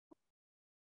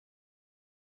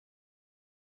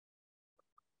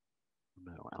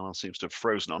 No, Alan seems to have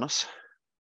frozen on us.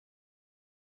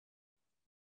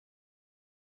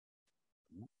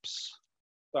 Oops.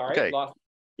 Sorry. Okay.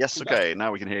 Yes. Okay.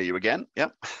 Now we can hear you again.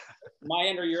 Yep. My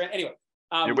end or your end? Anyway.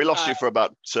 Yeah, we lost you for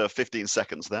about 15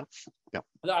 seconds there. Yeah.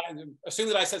 I assume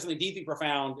that I said something deeply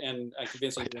profound and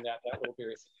convincing during that little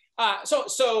period. So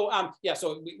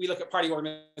we look at party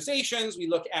organizations. We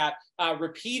look at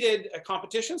repeated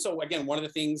competition. So again, one of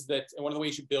the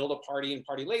ways you build a party and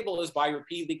party label is by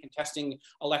repeatedly contesting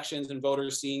elections and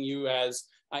voters seeing you as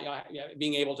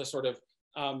being able to sort of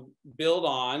build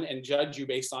on and judge you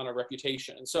based on a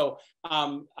reputation. And so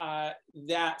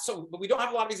but we don't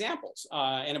have a lot of examples.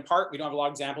 And in part, we don't have a lot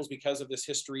of examples because of this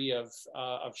history of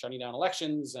shutting down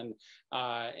elections and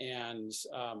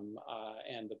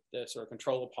the sort of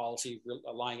control of policy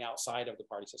lying outside of the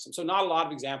party system. So not a lot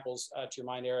of examples to your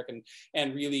mind, Eric,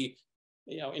 and really,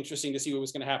 interesting to see what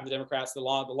was going to happen to the Democrats, the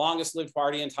longest lived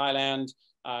party in Thailand,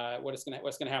 what's going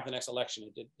to happen the next election.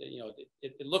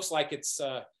 It looks like it's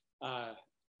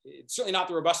certainly not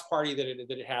the robust party that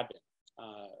it had been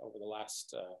over the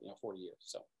last 40 years.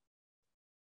 So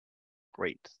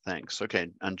great, thanks. Okay,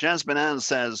 and Jasmine Ann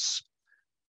says,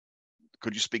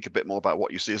 could you speak a bit more about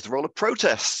what you see as the role of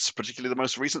protests, particularly the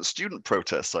most recent student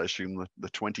protests? I assume the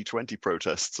 2020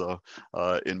 protests are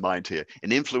in mind here,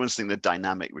 in influencing the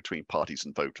dynamic between parties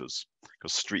and voters,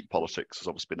 because street politics has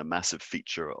obviously been a massive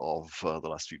feature of the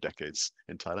last few decades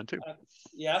in Thailand too.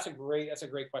 Yeah, that's a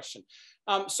great question.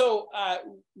 So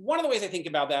one of the ways I think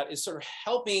about that is sort of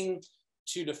helping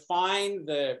to define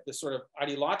the sort of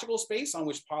ideological space on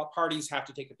which parties have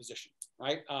to take a position,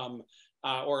 right?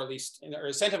 Or at least are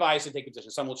incentivized to take a position.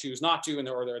 Some will choose not to, and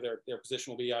their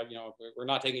position will be, we're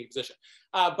not taking a position.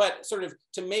 But sort of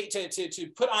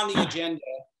to put on the agenda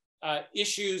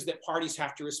issues that parties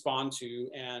have to respond to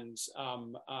and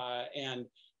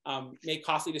make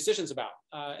costly decisions about.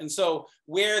 And so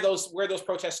where those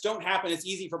protests don't happen, it's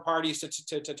easy for parties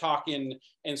to talk in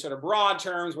sort of broad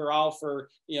terms. We're all for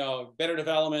better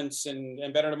developments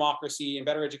and better democracy and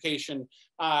better education.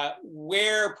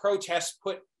 Where protests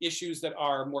put issues that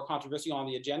are more controversial on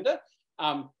the agenda,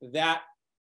 that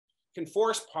can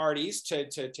force parties to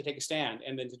take a stand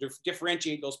and then to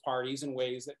differentiate those parties in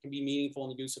ways that can be meaningful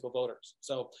and conducive to voters.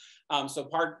 So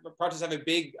protests have a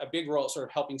big role sort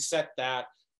of helping set that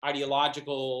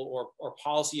ideological or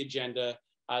policy agenda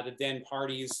that then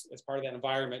parties, as part of that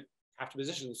environment, have to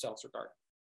position themselves regarding.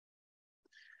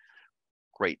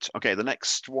 Great. Okay, the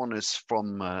next one is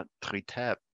from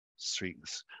Tritep Sri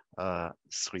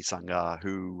Sangha,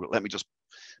 who, let me just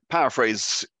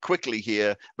paraphrase quickly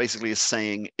here, basically is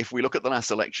saying, if we look at the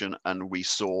last election and we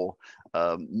saw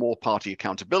more party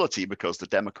accountability because the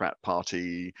Democrat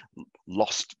Party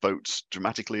lost votes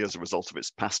dramatically as a result of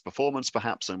its past performance,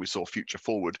 perhaps, and we saw Future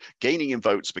Forward gaining in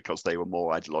votes because they were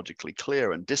more ideologically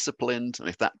clear and disciplined. And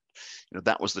if that,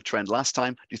 that was the trend last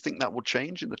time, do you think that will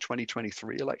change in the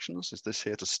 2023 elections? Is this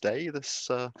here to stay, this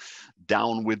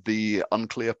down with the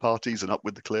unclear parties and up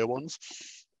with the clear ones?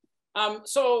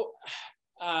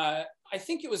 I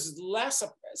think it was less.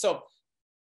 So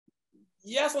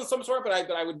yes, on some sort, but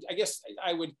I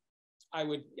would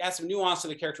add some nuance to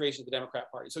the characterization of the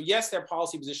Democrat Party. So yes, their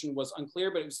policy position was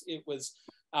unclear, but it was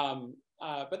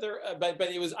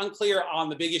unclear on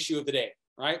the big issue of the day,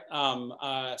 right?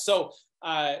 So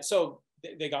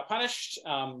they got punished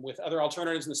with other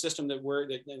alternatives in the system that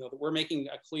we're making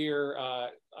a clear,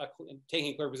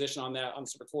 taking a clear position on that, on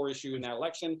sort of core issue in that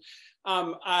election.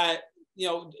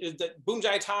 The Boom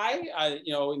Jai Thai,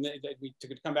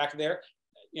 to come back to there,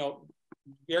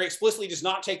 very explicitly does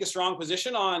not take a strong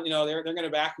position on, they're going to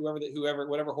back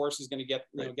whatever horse is going to get,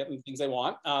 get them the things they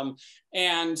want. But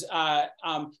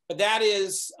that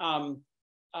is, and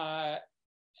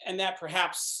that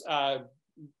perhaps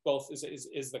both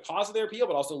is the cause of their appeal,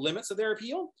 but also limits of their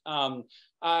appeal.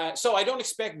 So I don't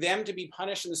expect them to be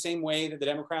punished in the same way that the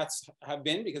Democrats have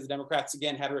been, because the Democrats,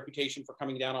 again, had a reputation for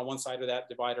coming down on one side of that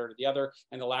divider or the other,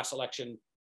 and the last election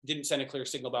didn't send a clear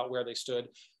signal about where they stood.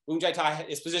 Boom Jai Thai,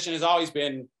 his position has always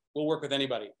been, we'll work with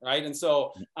anybody, right? And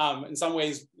so in some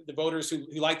ways, the voters who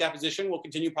like that position will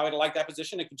continue probably to like that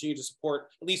position and continue to support,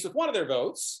 at least with one of their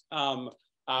votes, Boom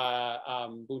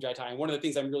Jai Thai. And one of the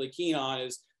things I'm really keen on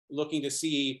is looking to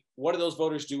see what do those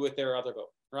voters do with their other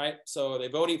vote, right? So they're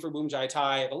voting for Boom Jai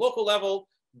Thai at the local level,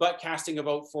 but casting a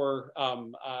vote for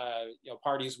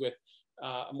parties with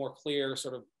a more clear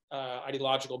sort of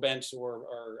ideological bent or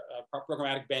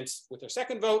programmatic bent with their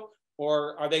second vote,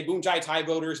 or are they Boom Jai Thai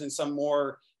voters in some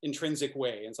more intrinsic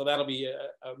way. And so that'll be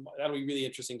really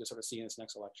interesting to sort of see in this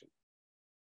next election.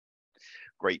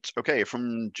 Great. Okay,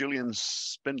 from Julian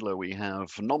Spindler, we have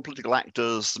non-political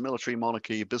actors, the military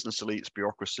monarchy, business elites,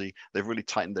 bureaucracy. They've really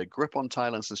tightened their grip on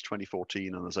Thailand since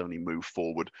 2014 and has only moved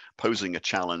forward, posing a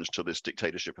challenge to this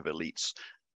dictatorship of elites.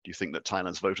 Do you think that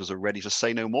Thailand's voters are ready to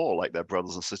say no more like their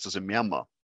brothers and sisters in Myanmar?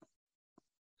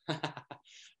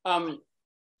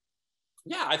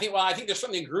 Yeah, I think there's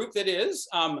certainly a group that is,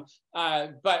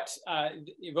 but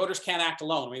voters can't act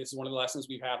alone. I mean, this is one of the lessons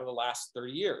we've had over the last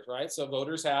 30 years, right? So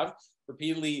voters have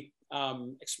repeatedly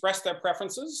expressed their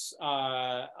preferences,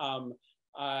 but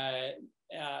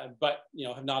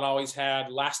have not always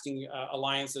had lasting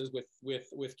alliances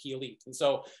with key elite. And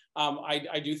so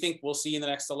I do think we'll see in the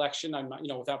next election. I'm not,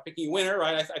 without picking a winner,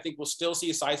 right? I think we'll still see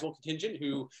a sizable contingent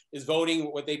who is voting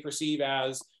what they perceive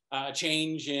as a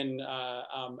change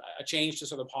to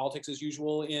sort of politics as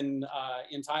usual in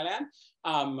Thailand.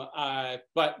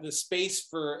 But the space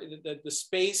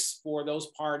for those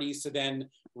parties to then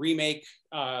remake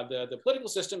the political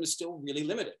system is still really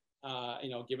limited.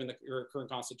 Given the current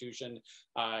constitution,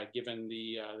 given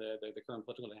the current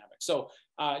political dynamics. So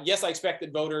yes, I expect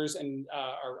that voters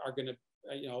are going to,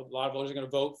 a lot of voters are going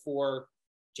to vote for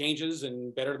changes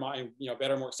and better,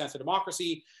 more extensive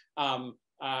democracy.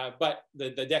 But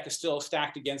the deck is still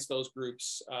stacked against those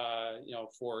groups, in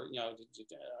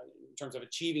terms of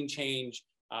achieving change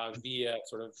via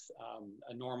sort of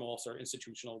a normal sort of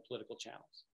institutional political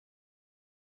channels.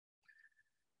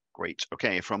 Great.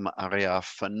 Okay, from Aria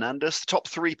Fernandez, the top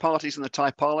 3 parties in the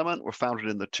Thai parliament were founded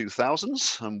in the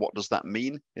 2000s. And what does that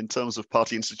mean in terms of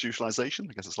party institutionalization?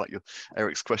 I guess it's like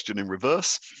Eric's question in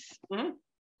reverse. Mm-hmm.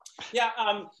 Yeah,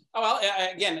 well,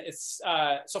 again, it's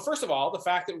so first of all, the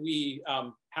fact that we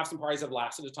have some parties that have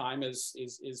lasted a time is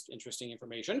interesting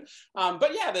information.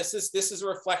 But yeah, this is a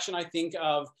reflection, I think,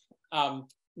 of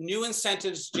new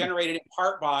incentives generated in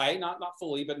part by, not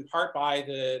fully, but in part by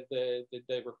the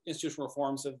institutional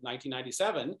reforms of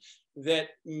 1997 that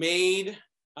made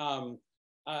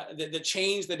that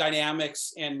changed the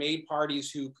dynamics and made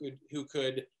parties who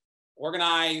could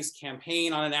organize,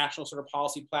 campaign on a national sort of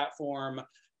policy platform,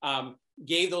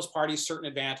 gave those parties certain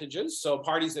advantages. So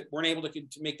parties that weren't able to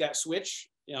make that switch,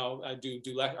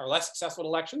 are less successful at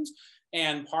elections,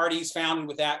 and parties founded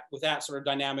with that sort of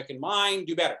dynamic in mind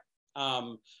do better.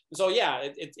 So yeah,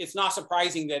 it's not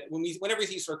surprising that whenever we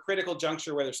see sort of critical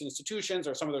juncture, whether it's institutions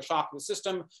or some of the shock to the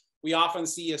system, we often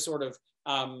see a sort of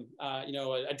a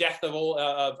death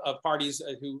of parties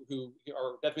who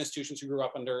or death of institutions who grew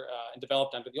up under and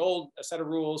developed under the old set of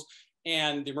rules,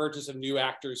 and the emergence of new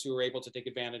actors who are able to take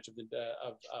advantage of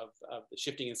the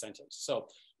shifting incentives. So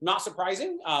not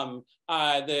surprising.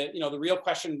 The real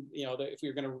question, if we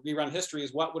were going to rerun history,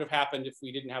 is what would have happened if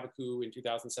we didn't have a coup in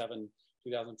 2007.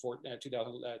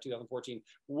 2014,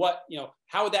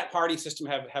 how would that party system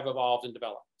have evolved and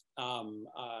developed? One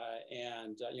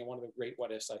of the great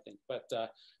what ifs, I think. But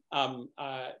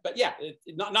yeah,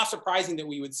 not surprising that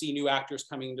we would see new actors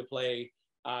coming into play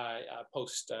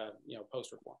post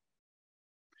reform.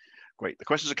 Great. The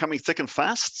questions are coming thick and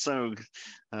fast, so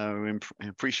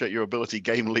appreciate your ability,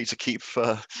 gamely, to keep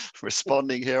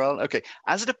responding here. Okay.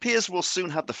 As it appears, we'll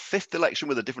soon have the 5th election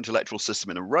with a different electoral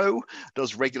system in a row.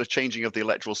 Does regular changing of the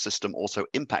electoral system also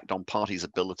impact on parties'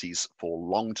 abilities for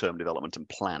long-term development and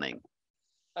planning?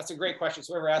 That's a great question.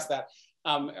 So whoever asked that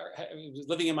it was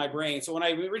living in my brain. So when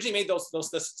I originally made those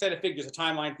set of figures, a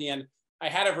timeline at the end, I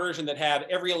had a version that had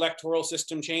every electoral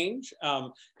system change,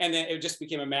 and then it just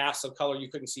became a mass of color.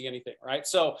 You couldn't see anything, right?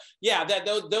 So yeah,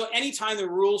 anytime the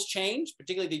rules change,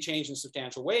 particularly they change in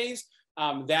substantial ways,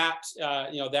 that's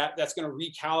going to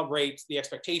recalibrate the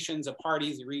expectations of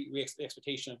parties, the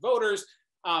expectation of voters,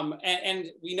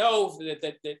 and we know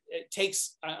that it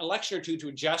takes an election or two to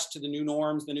adjust to the new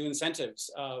norms, the new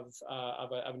incentives of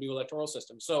a new electoral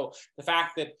system. So the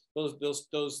fact that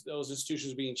those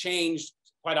institutions are being changed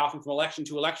quite often from election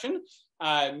to election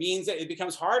means that it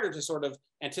becomes harder to sort of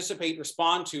anticipate,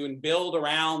 respond to, and build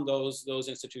around those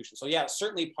institutions. So yeah, it's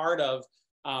certainly part of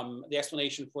the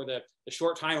explanation for the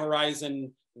short time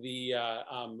horizon, the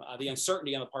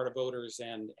uncertainty on the part of voters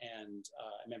and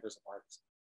members of parties.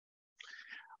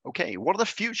 Okay, what are the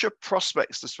future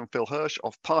prospects, this is from Phil Hirsch,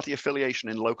 of party affiliation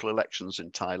in local elections in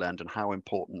Thailand, and how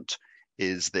important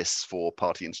is this for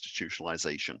party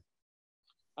institutionalization?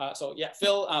 So yeah,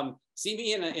 Phil, see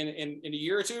me in a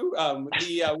year or two.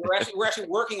 We're actually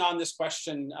working on this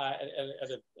question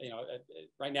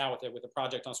right now with a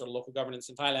project on sort of local governance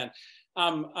in Thailand.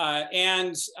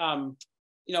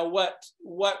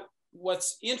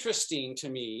 What's interesting to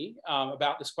me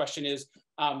about this question is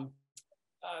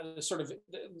the sort of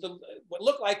what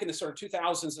looked like in the sort of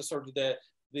 2000s, the sort of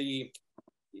the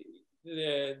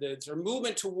sort of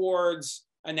movement towards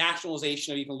a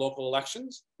nationalization of even local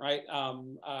elections, right?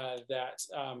 Some at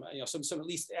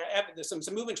least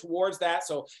some movement towards that.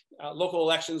 So local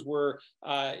elections were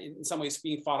in some ways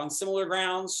being fought on similar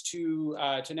grounds to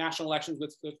national elections,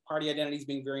 with party identities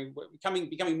being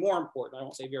becoming more important. I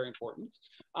won't say very important.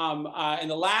 In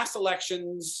the last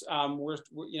elections,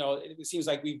 it seems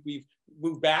like we've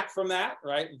moved back from that,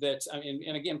 right? That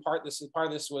and again, part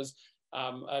of this was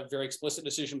a very explicit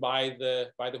decision by the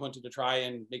junta to try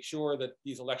and make sure that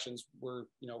these elections were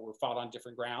fought on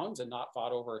different grounds and not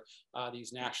fought over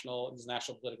these national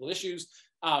political issues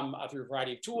through a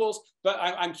variety of tools. But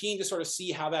I'm keen to sort of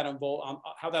see how that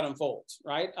unfolds,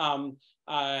 right? And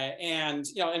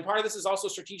part of this is also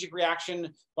strategic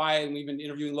reaction by, and we've been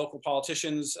interviewing local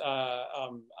politicians,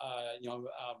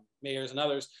 mayors and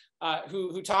others,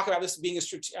 who talk about this being a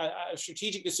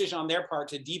strategic decision on their part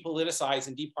to depoliticize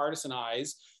and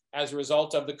departisanize as a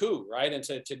result of the coup, right? And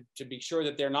to be sure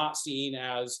that they're not seen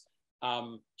as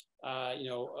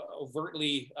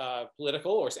overtly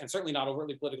political, and certainly not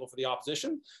overtly political for the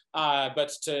opposition,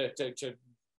 but to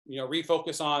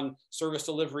refocus on service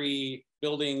delivery,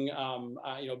 building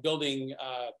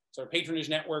sort of patronage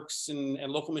networks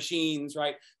and local machines,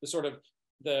 right? The sort of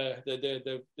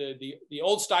the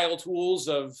old style tools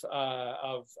of sort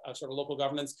of local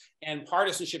governance, and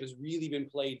partisanship has really been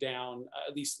played down,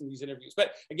 at least in these interviews.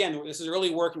 But again, this is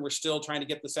early work and we're still trying to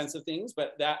get the sense of things,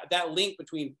 but that link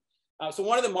between, so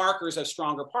one of the markers of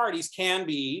stronger parties can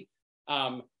be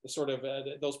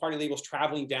those party labels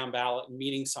traveling down ballot and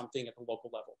meaning something at the local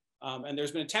level. And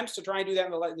there's been attempts to try and do that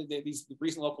in these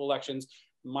recent local elections.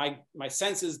 My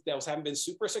sense is those haven't been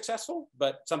super successful,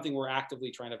 but something we're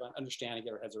actively trying to understand and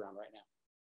get our heads around right now.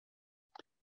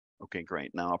 Okay, great.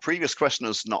 Now, our previous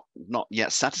questioner is not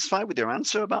yet satisfied with your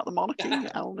answer about the monarchy.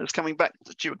 Alan is coming back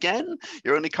to you again.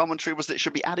 Your only commentary was that it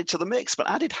should be added to the mix, but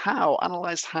added how,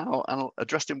 analyzed how, and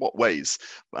addressed in what ways?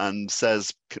 And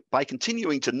says, by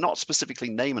continuing to not specifically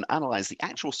name and analyze the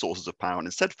actual sources of power and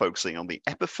instead focusing on the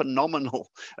epiphenomenon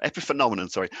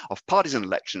of parties and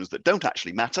elections that don't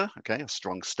actually matter. Okay, a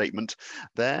strong statement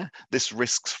there. This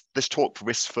talk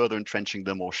risks further entrenching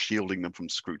them or shielding them from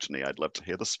scrutiny. I'd love to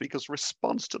hear the speaker's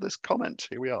response to this comment.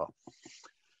 Here we are.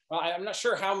 Well, I'm not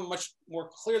sure how much more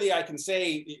clearly I can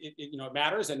say it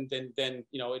matters, and then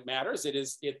it matters.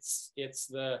 It's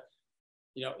the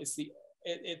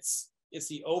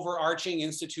overarching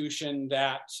institution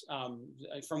that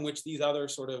from which these other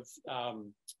sort of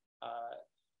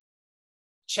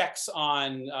checks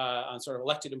on sort of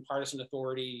elected and partisan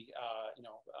authority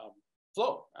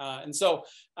flow, and so.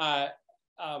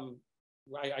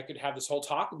 I could have this whole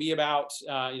talk be about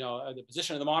the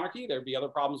position of the monarchy. There'd be other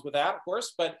problems with that, of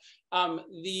course, but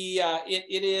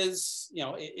it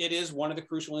is one of the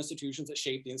crucial institutions that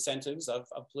shape the incentives of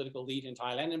political elite in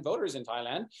Thailand and voters in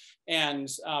Thailand, and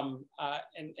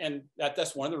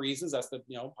that's one of the reasons. That's the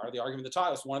part of the argument of the talk.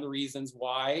 That's one of the reasons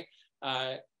why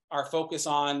our focus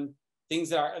on things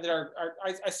that are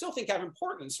I still think have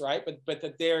importance, right? But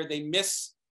that they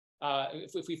miss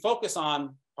if we focus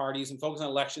on parties and focus on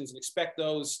elections and expect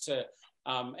those to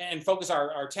and focus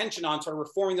our attention on sort of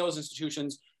reforming those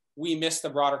institutions, we miss the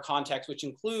broader context, which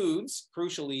includes,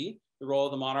 crucially, the role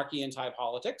of the monarchy in Thai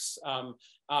politics,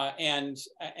 and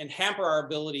hamper our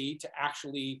ability to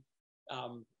actually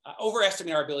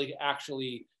overestimate our ability to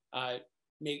actually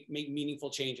make meaningful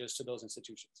changes to those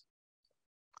institutions.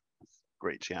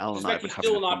 Great. Yeah, Alan and I have been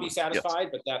still will not be satisfied,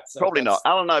 but that's probably not.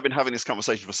 Alan and I have been having this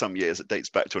conversation for some years. It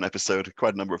dates back to an episode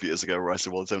quite a number of years ago where I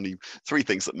said, well, there's only three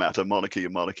things that matter: monarchy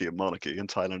and monarchy and monarchy in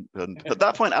Thailand. And at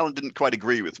that point, Alan didn't quite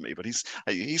agree with me, but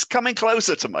he's coming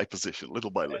closer to my position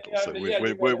little by little. So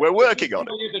we're working on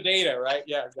it. Use the data, right?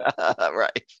 Yeah. Exactly.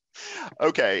 Right.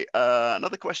 Okay.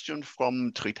 Another question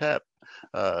from Tritep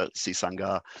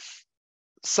Sisanga.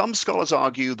 Some scholars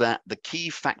argue that the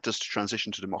key factors to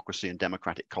transition to democracy and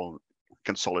democratic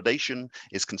consolidation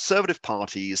is conservative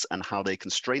parties and how they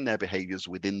constrain their behaviors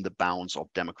within the bounds of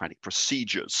democratic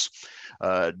procedures.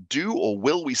 Do or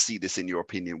will we see this, in your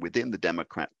opinion, within the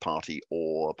Democrat Party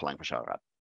or Palang Pracharat?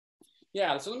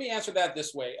 Yeah, so let me answer that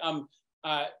this way.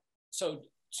 So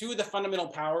two of the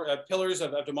fundamental pillars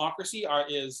of democracy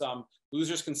is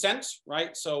losers' consent,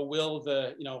 right? So will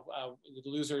the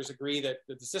losers agree that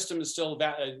the system is still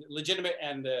legitimate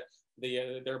and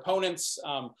their opponents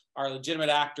are legitimate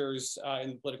actors in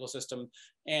the political system,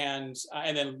 and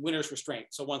then winners' restraint.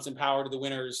 So once in power, do the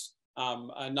winners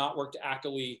not work to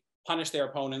actively punish their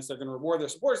opponents? They're going to reward their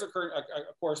supporters, of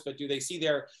course, but do they see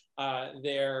their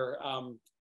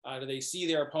Do they see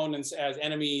their opponents as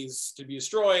enemies to be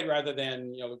destroyed rather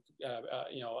than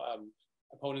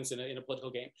opponents in a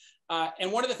political game?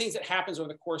 And one of the things that happens over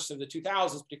the course of the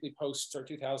 2000s, particularly post or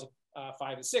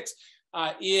 2005 and 6,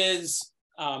 is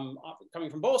coming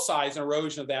from both sides, an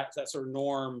erosion of that sort of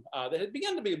norm that had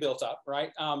begun to be built up,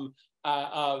 right?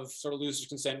 Of sort of losers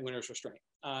consent, winners restraint.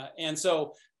 And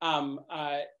so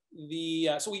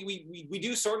so we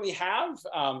do certainly have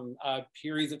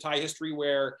periods of Thai history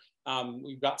where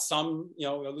we've got some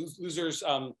losers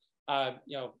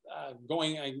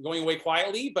going away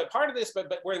quietly. But part of this,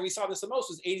 but where we saw this the most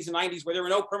was 80s and 90s, where there were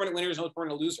no permanent winners, no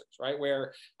permanent losers, right?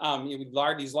 Where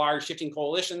these large shifting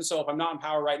coalitions. So if I'm not in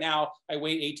power right now, I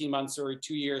wait 18 months or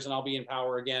 2 years and I'll be in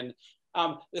power again.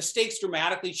 The stakes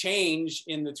dramatically change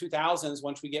in the 2000s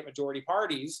once we get majority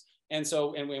parties. And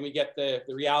so, and when we get the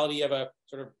reality of a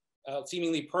sort of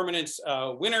seemingly permanent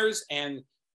winners and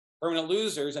permanent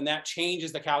losers, and that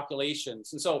changes the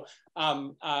calculations. And so,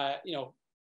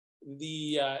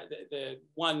 the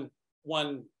one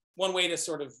way to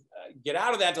sort of get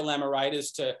out of that dilemma, right,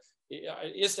 is to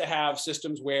have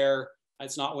systems where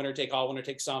it's not winner take all, winner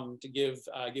take some, to give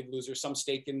losers some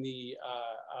stake in the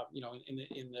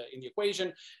in the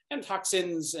equation, and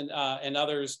Thaksin's and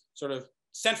others sort of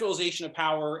centralization of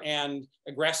power and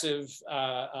aggressive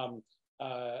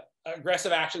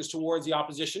actions towards the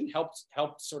opposition helped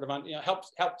sort of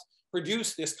helped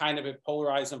produce this kind of a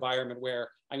polarized environment where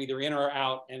I'm either in or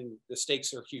out, and the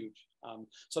stakes are huge.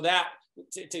 So that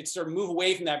to sort of move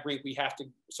away from that brink, we have to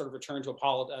sort of return to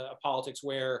a politics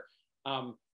where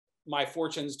my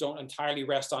fortunes don't entirely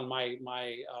rest on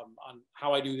on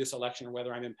how I do this election or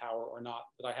whether I'm in power or not.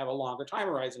 That I have a longer time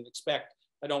horizon. Expect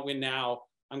if I don't win now,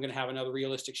 I'm going to have another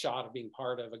realistic shot of being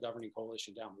part of a governing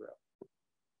coalition down the road.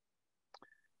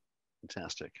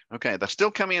 Fantastic. Okay, they're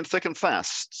still coming in thick and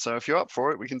fast. So if you're up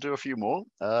for it, we can do a few more.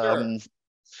 Sure.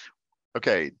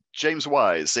 Okay, James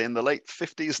Wise, in the late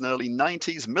 50s and early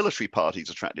 90s, military parties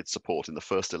attracted support in the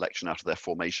first election after their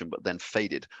formation, but then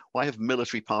faded. Why have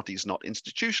military parties not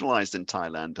institutionalized in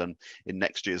Thailand? And in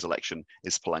next year's election,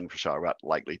 is Palang Pracharat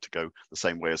likely to go the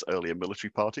same way as earlier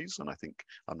military parties? And I think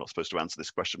I'm not supposed to answer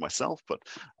this question myself, but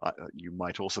you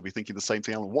might also be thinking the same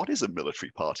thing, Alan. What is a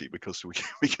military party? Because we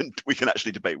can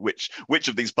actually debate which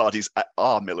of these parties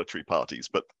are military parties.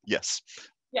 But yes.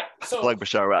 Yeah, so Palang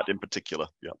Pracharat in particular.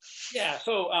 Yeah. Yeah,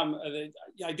 so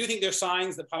I do think there's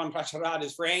signs that Palang Pracharat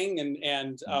is fraying, and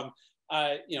in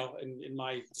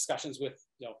my discussions with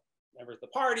members of the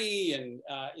party, and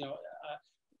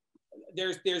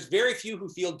there's very few who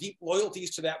feel deep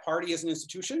loyalties to that party as an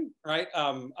institution, right?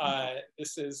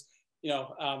 This is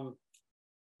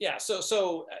yeah,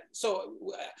 so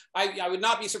I would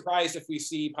not be surprised if we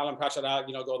see Palang Pracharat,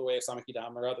 go the way of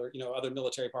Samakidam or other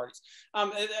military parties.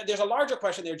 There's a larger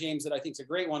question there, James, that I think is a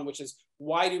great one, which is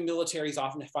why do militaries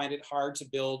often find it hard to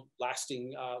build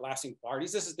lasting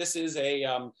parties? This is a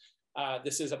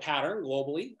pattern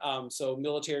globally. So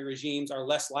military regimes are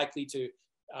less likely to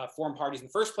form parties in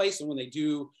the first place, and when they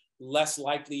do, less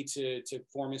likely to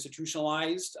form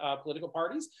institutionalized political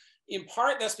parties. In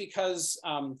part, that's because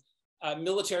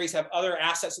militaries have other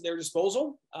assets at their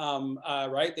disposal,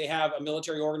 right? They have a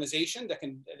military organization that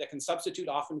can substitute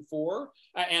often for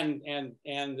and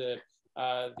the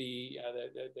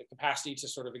capacity to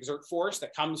sort of exert force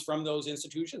that comes from those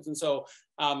institutions. And so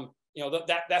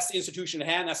that's the institution at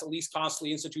hand. That's the least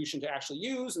costly institution to actually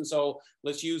use. And so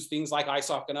let's use things like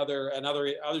ISOC and other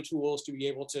tools to be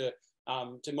able to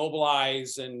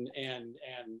mobilize and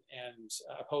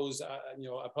oppose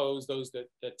those that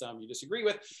you disagree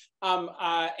with,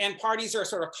 and parties are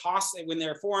sort of costly when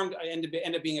they're formed,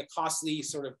 end up being a costly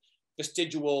sort of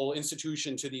vestigial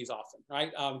institution to these often,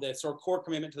 right? The sort of core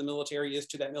commitment to the military is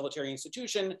to that military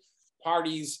institution.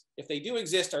 Parties, if they do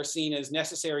exist, are seen as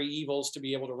necessary evils to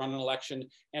be able to run an election,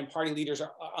 and party leaders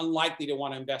are unlikely to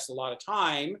want to invest a lot of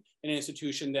time in an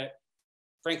institution that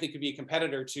frankly could be a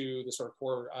competitor to the sort of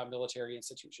core military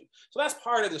institution. So that's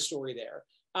part of the story there.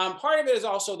 Part of it is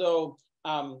also, though,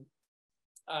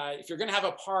 if you're going to have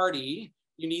a party,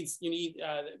 you need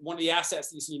one of the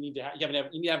assets you need to have. You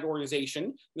need to have an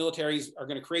organization. Militaries are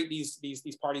going to create these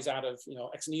parties out of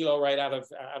ex nihilo, right, out of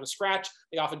scratch.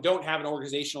 They often don't have an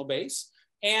organizational base,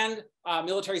 and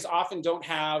militaries often don't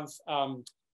have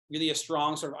really a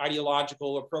strong sort of ideological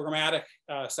or programmatic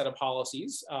set of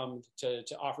policies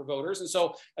to offer voters. And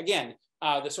so again,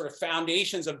 the sort of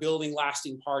foundations of building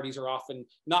lasting parties are often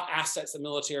not assets that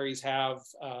militaries have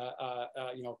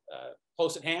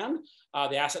close at hand.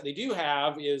 The asset they do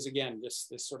have is, again, this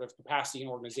sort of capacity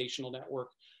and organizational network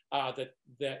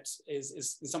that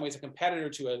is in some ways a competitor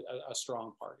to a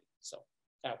strong party. So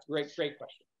that's great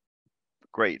question.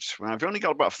 Great. Well, I've only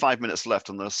got about 5 minutes left,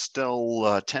 and there's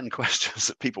still 10 questions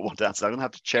that people want to answer. I'm going to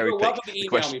have to cherry You're pick welcome to the email me,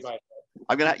 questions. by the way.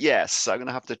 Yes, I'm going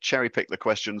to have to cherry pick the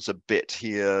questions a bit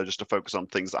here, just to focus on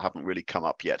things that haven't really come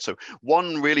up yet. So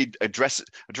one really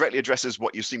directly addresses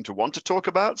what you seem to want to talk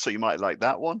about, so you might like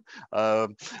that one.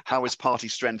 How is party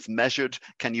strength measured?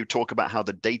 Can you talk about how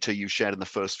the data you shared in the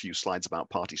first few slides about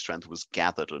party strength was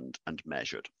gathered and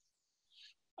measured?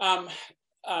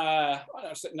 I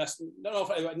don't know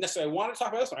if I necessarily want to talk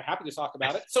about this, but I'm happy to talk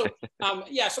about it. So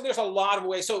yeah, so there's a lot of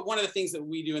ways. So one of the things that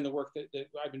we do in the work that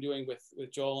I've been doing with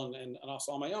Joel and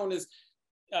also on my own is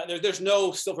there's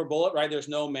no silver bullet, right? There's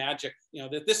no magic,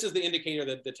 this is the indicator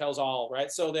that tells all,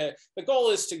 right? So the goal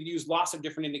is to use lots of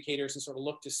different indicators and sort of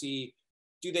look to see,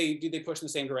 do they push in the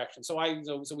same direction? So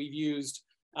we've used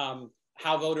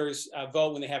how voters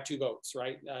vote when they have two votes,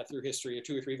 right, through history, or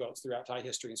two or three votes throughout Thai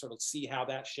history, and sort of see how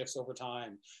that shifts over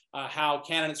time. How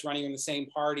candidates running in the same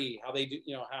party, how they do,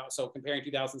 so comparing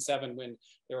 2007 when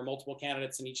there were multiple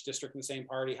candidates in each district in the same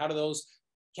party, how do those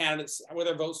candidates, what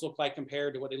their votes look like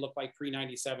compared to what they look like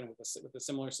pre-97 with a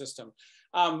similar system.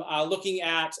 Looking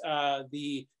at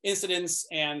the incidence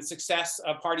and success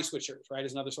of party switchers, right,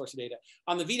 is another source of data.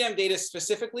 On the VDEM data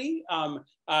specifically,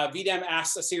 VDEM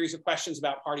asks a series of questions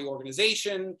about party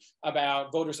organization,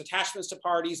 about voters' attachments to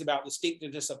parties, about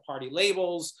distinctiveness of party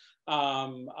labels,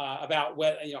 about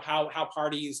what, how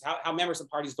members of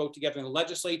parties vote together in the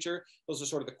legislature. Those are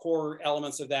sort of the core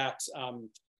elements of that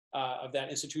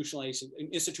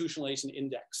institutionalization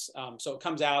index. So it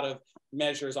comes out of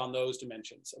measures on those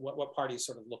dimensions, what parties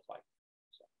sort of look like.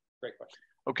 So, great question.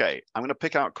 Okay, I'm going to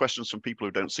pick out questions from people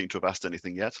who don't seem to have asked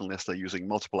anything yet, unless they're using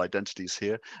multiple identities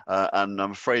here. And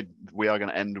I'm afraid we are going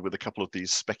to end with a couple of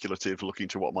these speculative, looking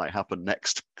to what might happen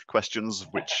next questions,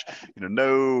 which,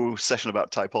 no session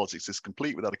about Thai politics is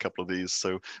complete without a couple of these.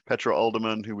 So Petra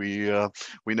Alderman, who we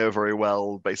know very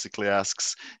well, basically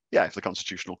asks, if the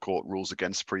Constitutional Court rules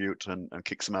against Prayut and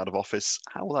kicks him out of office,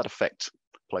 how will that affect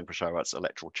Palang Pracharat's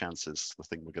electoral chances? The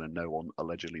thing we're going to know on,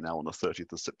 allegedly now, on the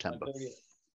 30th of September.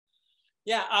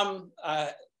 Yeah,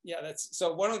 that's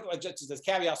so one of the, just as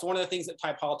caveat. So one of the things that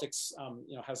Thai politics,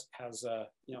 has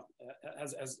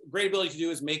great ability to do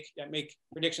is make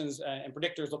predictions and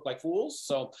predictors look like fools.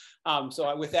 So,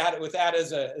 with that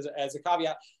as a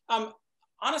caveat,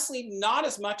 honestly, not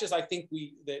as much as I think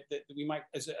we might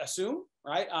assume,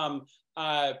 right?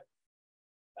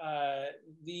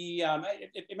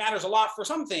 It matters a lot for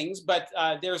some things, but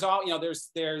there's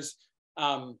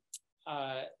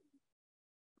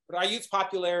Prayut's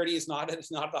popularity is not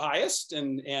the highest,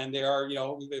 and there are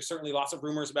there's certainly lots of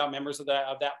rumors about members of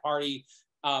that party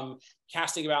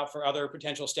casting about for other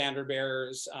potential standard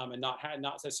bearers and not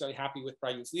necessarily happy with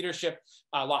Prayut's leadership.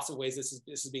 Lots of ways this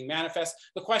is being manifest.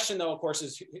 The question, though, of course,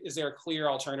 is there a clear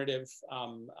alternative?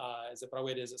 Is it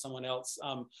Prayut? Is it someone else?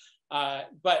 I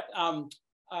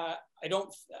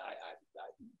don't.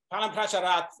 Palang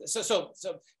Pracharat. So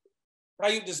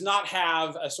Prayut does not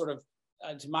have a sort of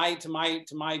to my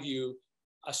view,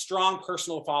 a strong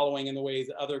personal following in the ways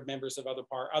that other members of other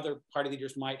party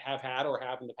leaders might have had or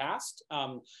have in the past.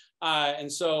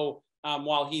 And so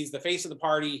while he's the face of the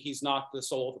party, he's not the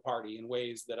soul of the party in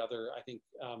ways that I think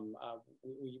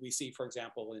we see, for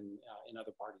example, in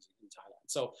other parties in Thailand.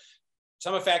 So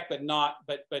some effect, but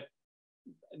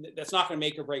that's not going to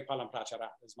make or break Palang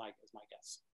Pracharat, is my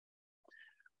guess.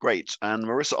 Great. And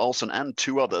Marissa Olson and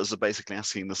two others are basically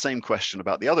asking the same question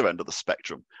about the other end of the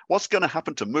spectrum. What's going to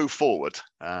happen to move forward?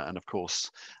 And of course,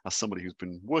 as somebody who's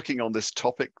been working on this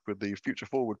topic with the Future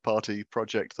Forward Party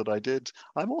project that I did,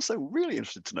 I'm also really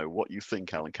interested to know what you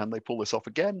think, Alan. Can they pull this off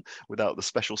again without the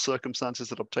special circumstances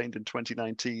that obtained in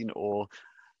 2019? Or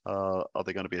are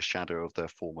they going to be a shadow of their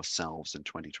former selves in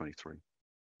 2023?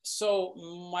 So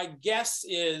my guess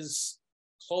is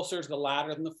closer to the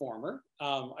latter than the former.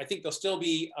 I think they'll still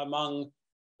be among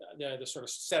the sort of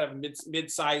set of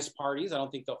mid-sized parties. I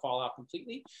don't think they'll fall out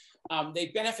completely. They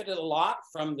benefited a lot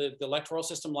from the electoral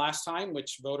system last time,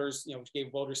 which voters, which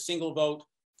gave voters single vote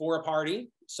for a party.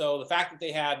 So the fact that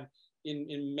they had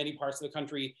in many parts of the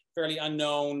country fairly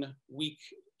unknown, weak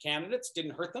candidates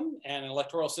didn't hurt them, and an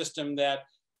electoral system that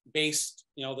based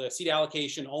the seat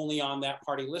allocation only on that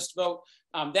party list vote.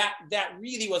 That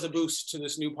really was a boost to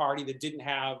this new party that didn't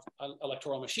have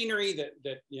electoral machinery,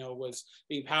 that was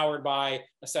being powered by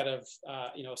a set of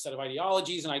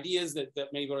ideologies and ideas that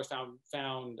many voters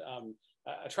found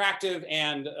attractive,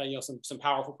 and some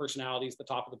powerful personalities at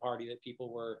the top of the party that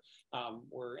people were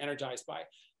energized by.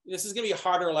 This is going to be a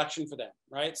harder election for them,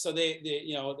 right? So they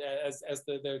as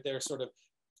they're sort of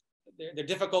their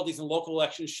difficulties in local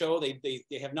elections show they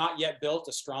have not yet built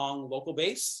a strong local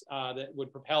base that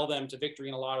would propel them to victory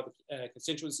in a lot of the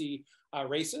constituency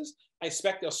races. I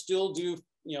expect they'll still do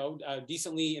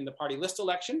decently in the party list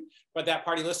election, but that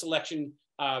party list election,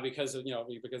 because of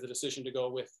the decision to go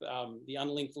with the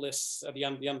unlinked lists, the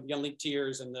unlinked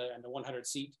tiers, and the 100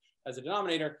 seat as a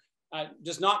denominator,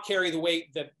 does not carry the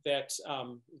weight that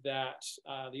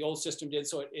the old system did.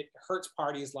 So it hurts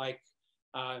parties like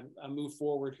Move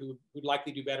Forward who'd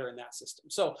likely do better in that system.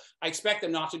 So I expect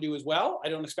them not to do as well. I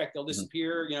don't expect they'll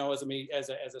disappear, as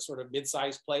a sort of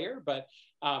mid-sized player, but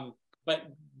less.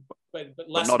 But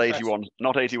not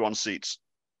 81 seats.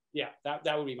 Yeah,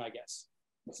 that would be my guess.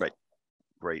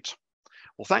 Great.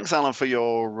 Well, thanks, Alan, for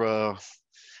your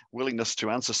willingness to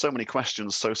answer so many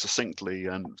questions so succinctly.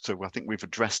 And so I think we've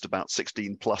addressed about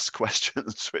 16 plus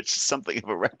questions, which is something of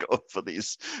a record for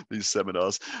these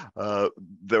seminars.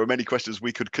 There are many questions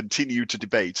we could continue to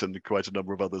debate, and quite a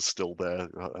number of others still there,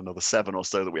 another 7 or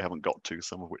so that we haven't got to,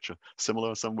 some of which are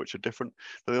similar, some of which are different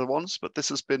to the other ones. But this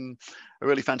has been a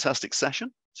really fantastic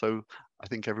session. So I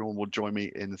think everyone will join me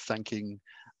in thanking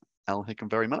Alan Hicken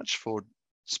very much for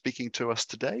speaking to us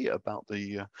today about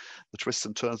the twists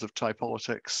and turns of Thai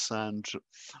politics and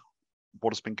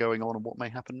what has been going on and what may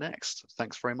happen next.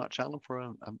 Thanks very much, Alan, for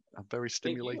a very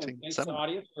stimulating Thanks seminar.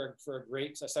 to the audience for a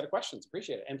great set of questions.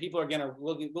 Appreciate it. And people are again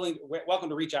welcome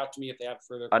to reach out to me if they have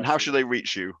further questions. And how should they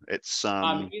reach you? It's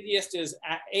easiest is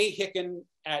at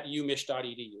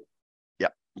ahicken@umich.edu. Yeah,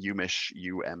 umich,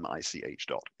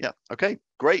 UMICH. Yeah. Okay.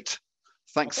 Great.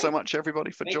 Thanks so much,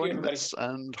 everybody, for joining us,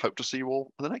 and hope to see you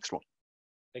all in the next one.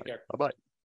 Take care. Bye-bye.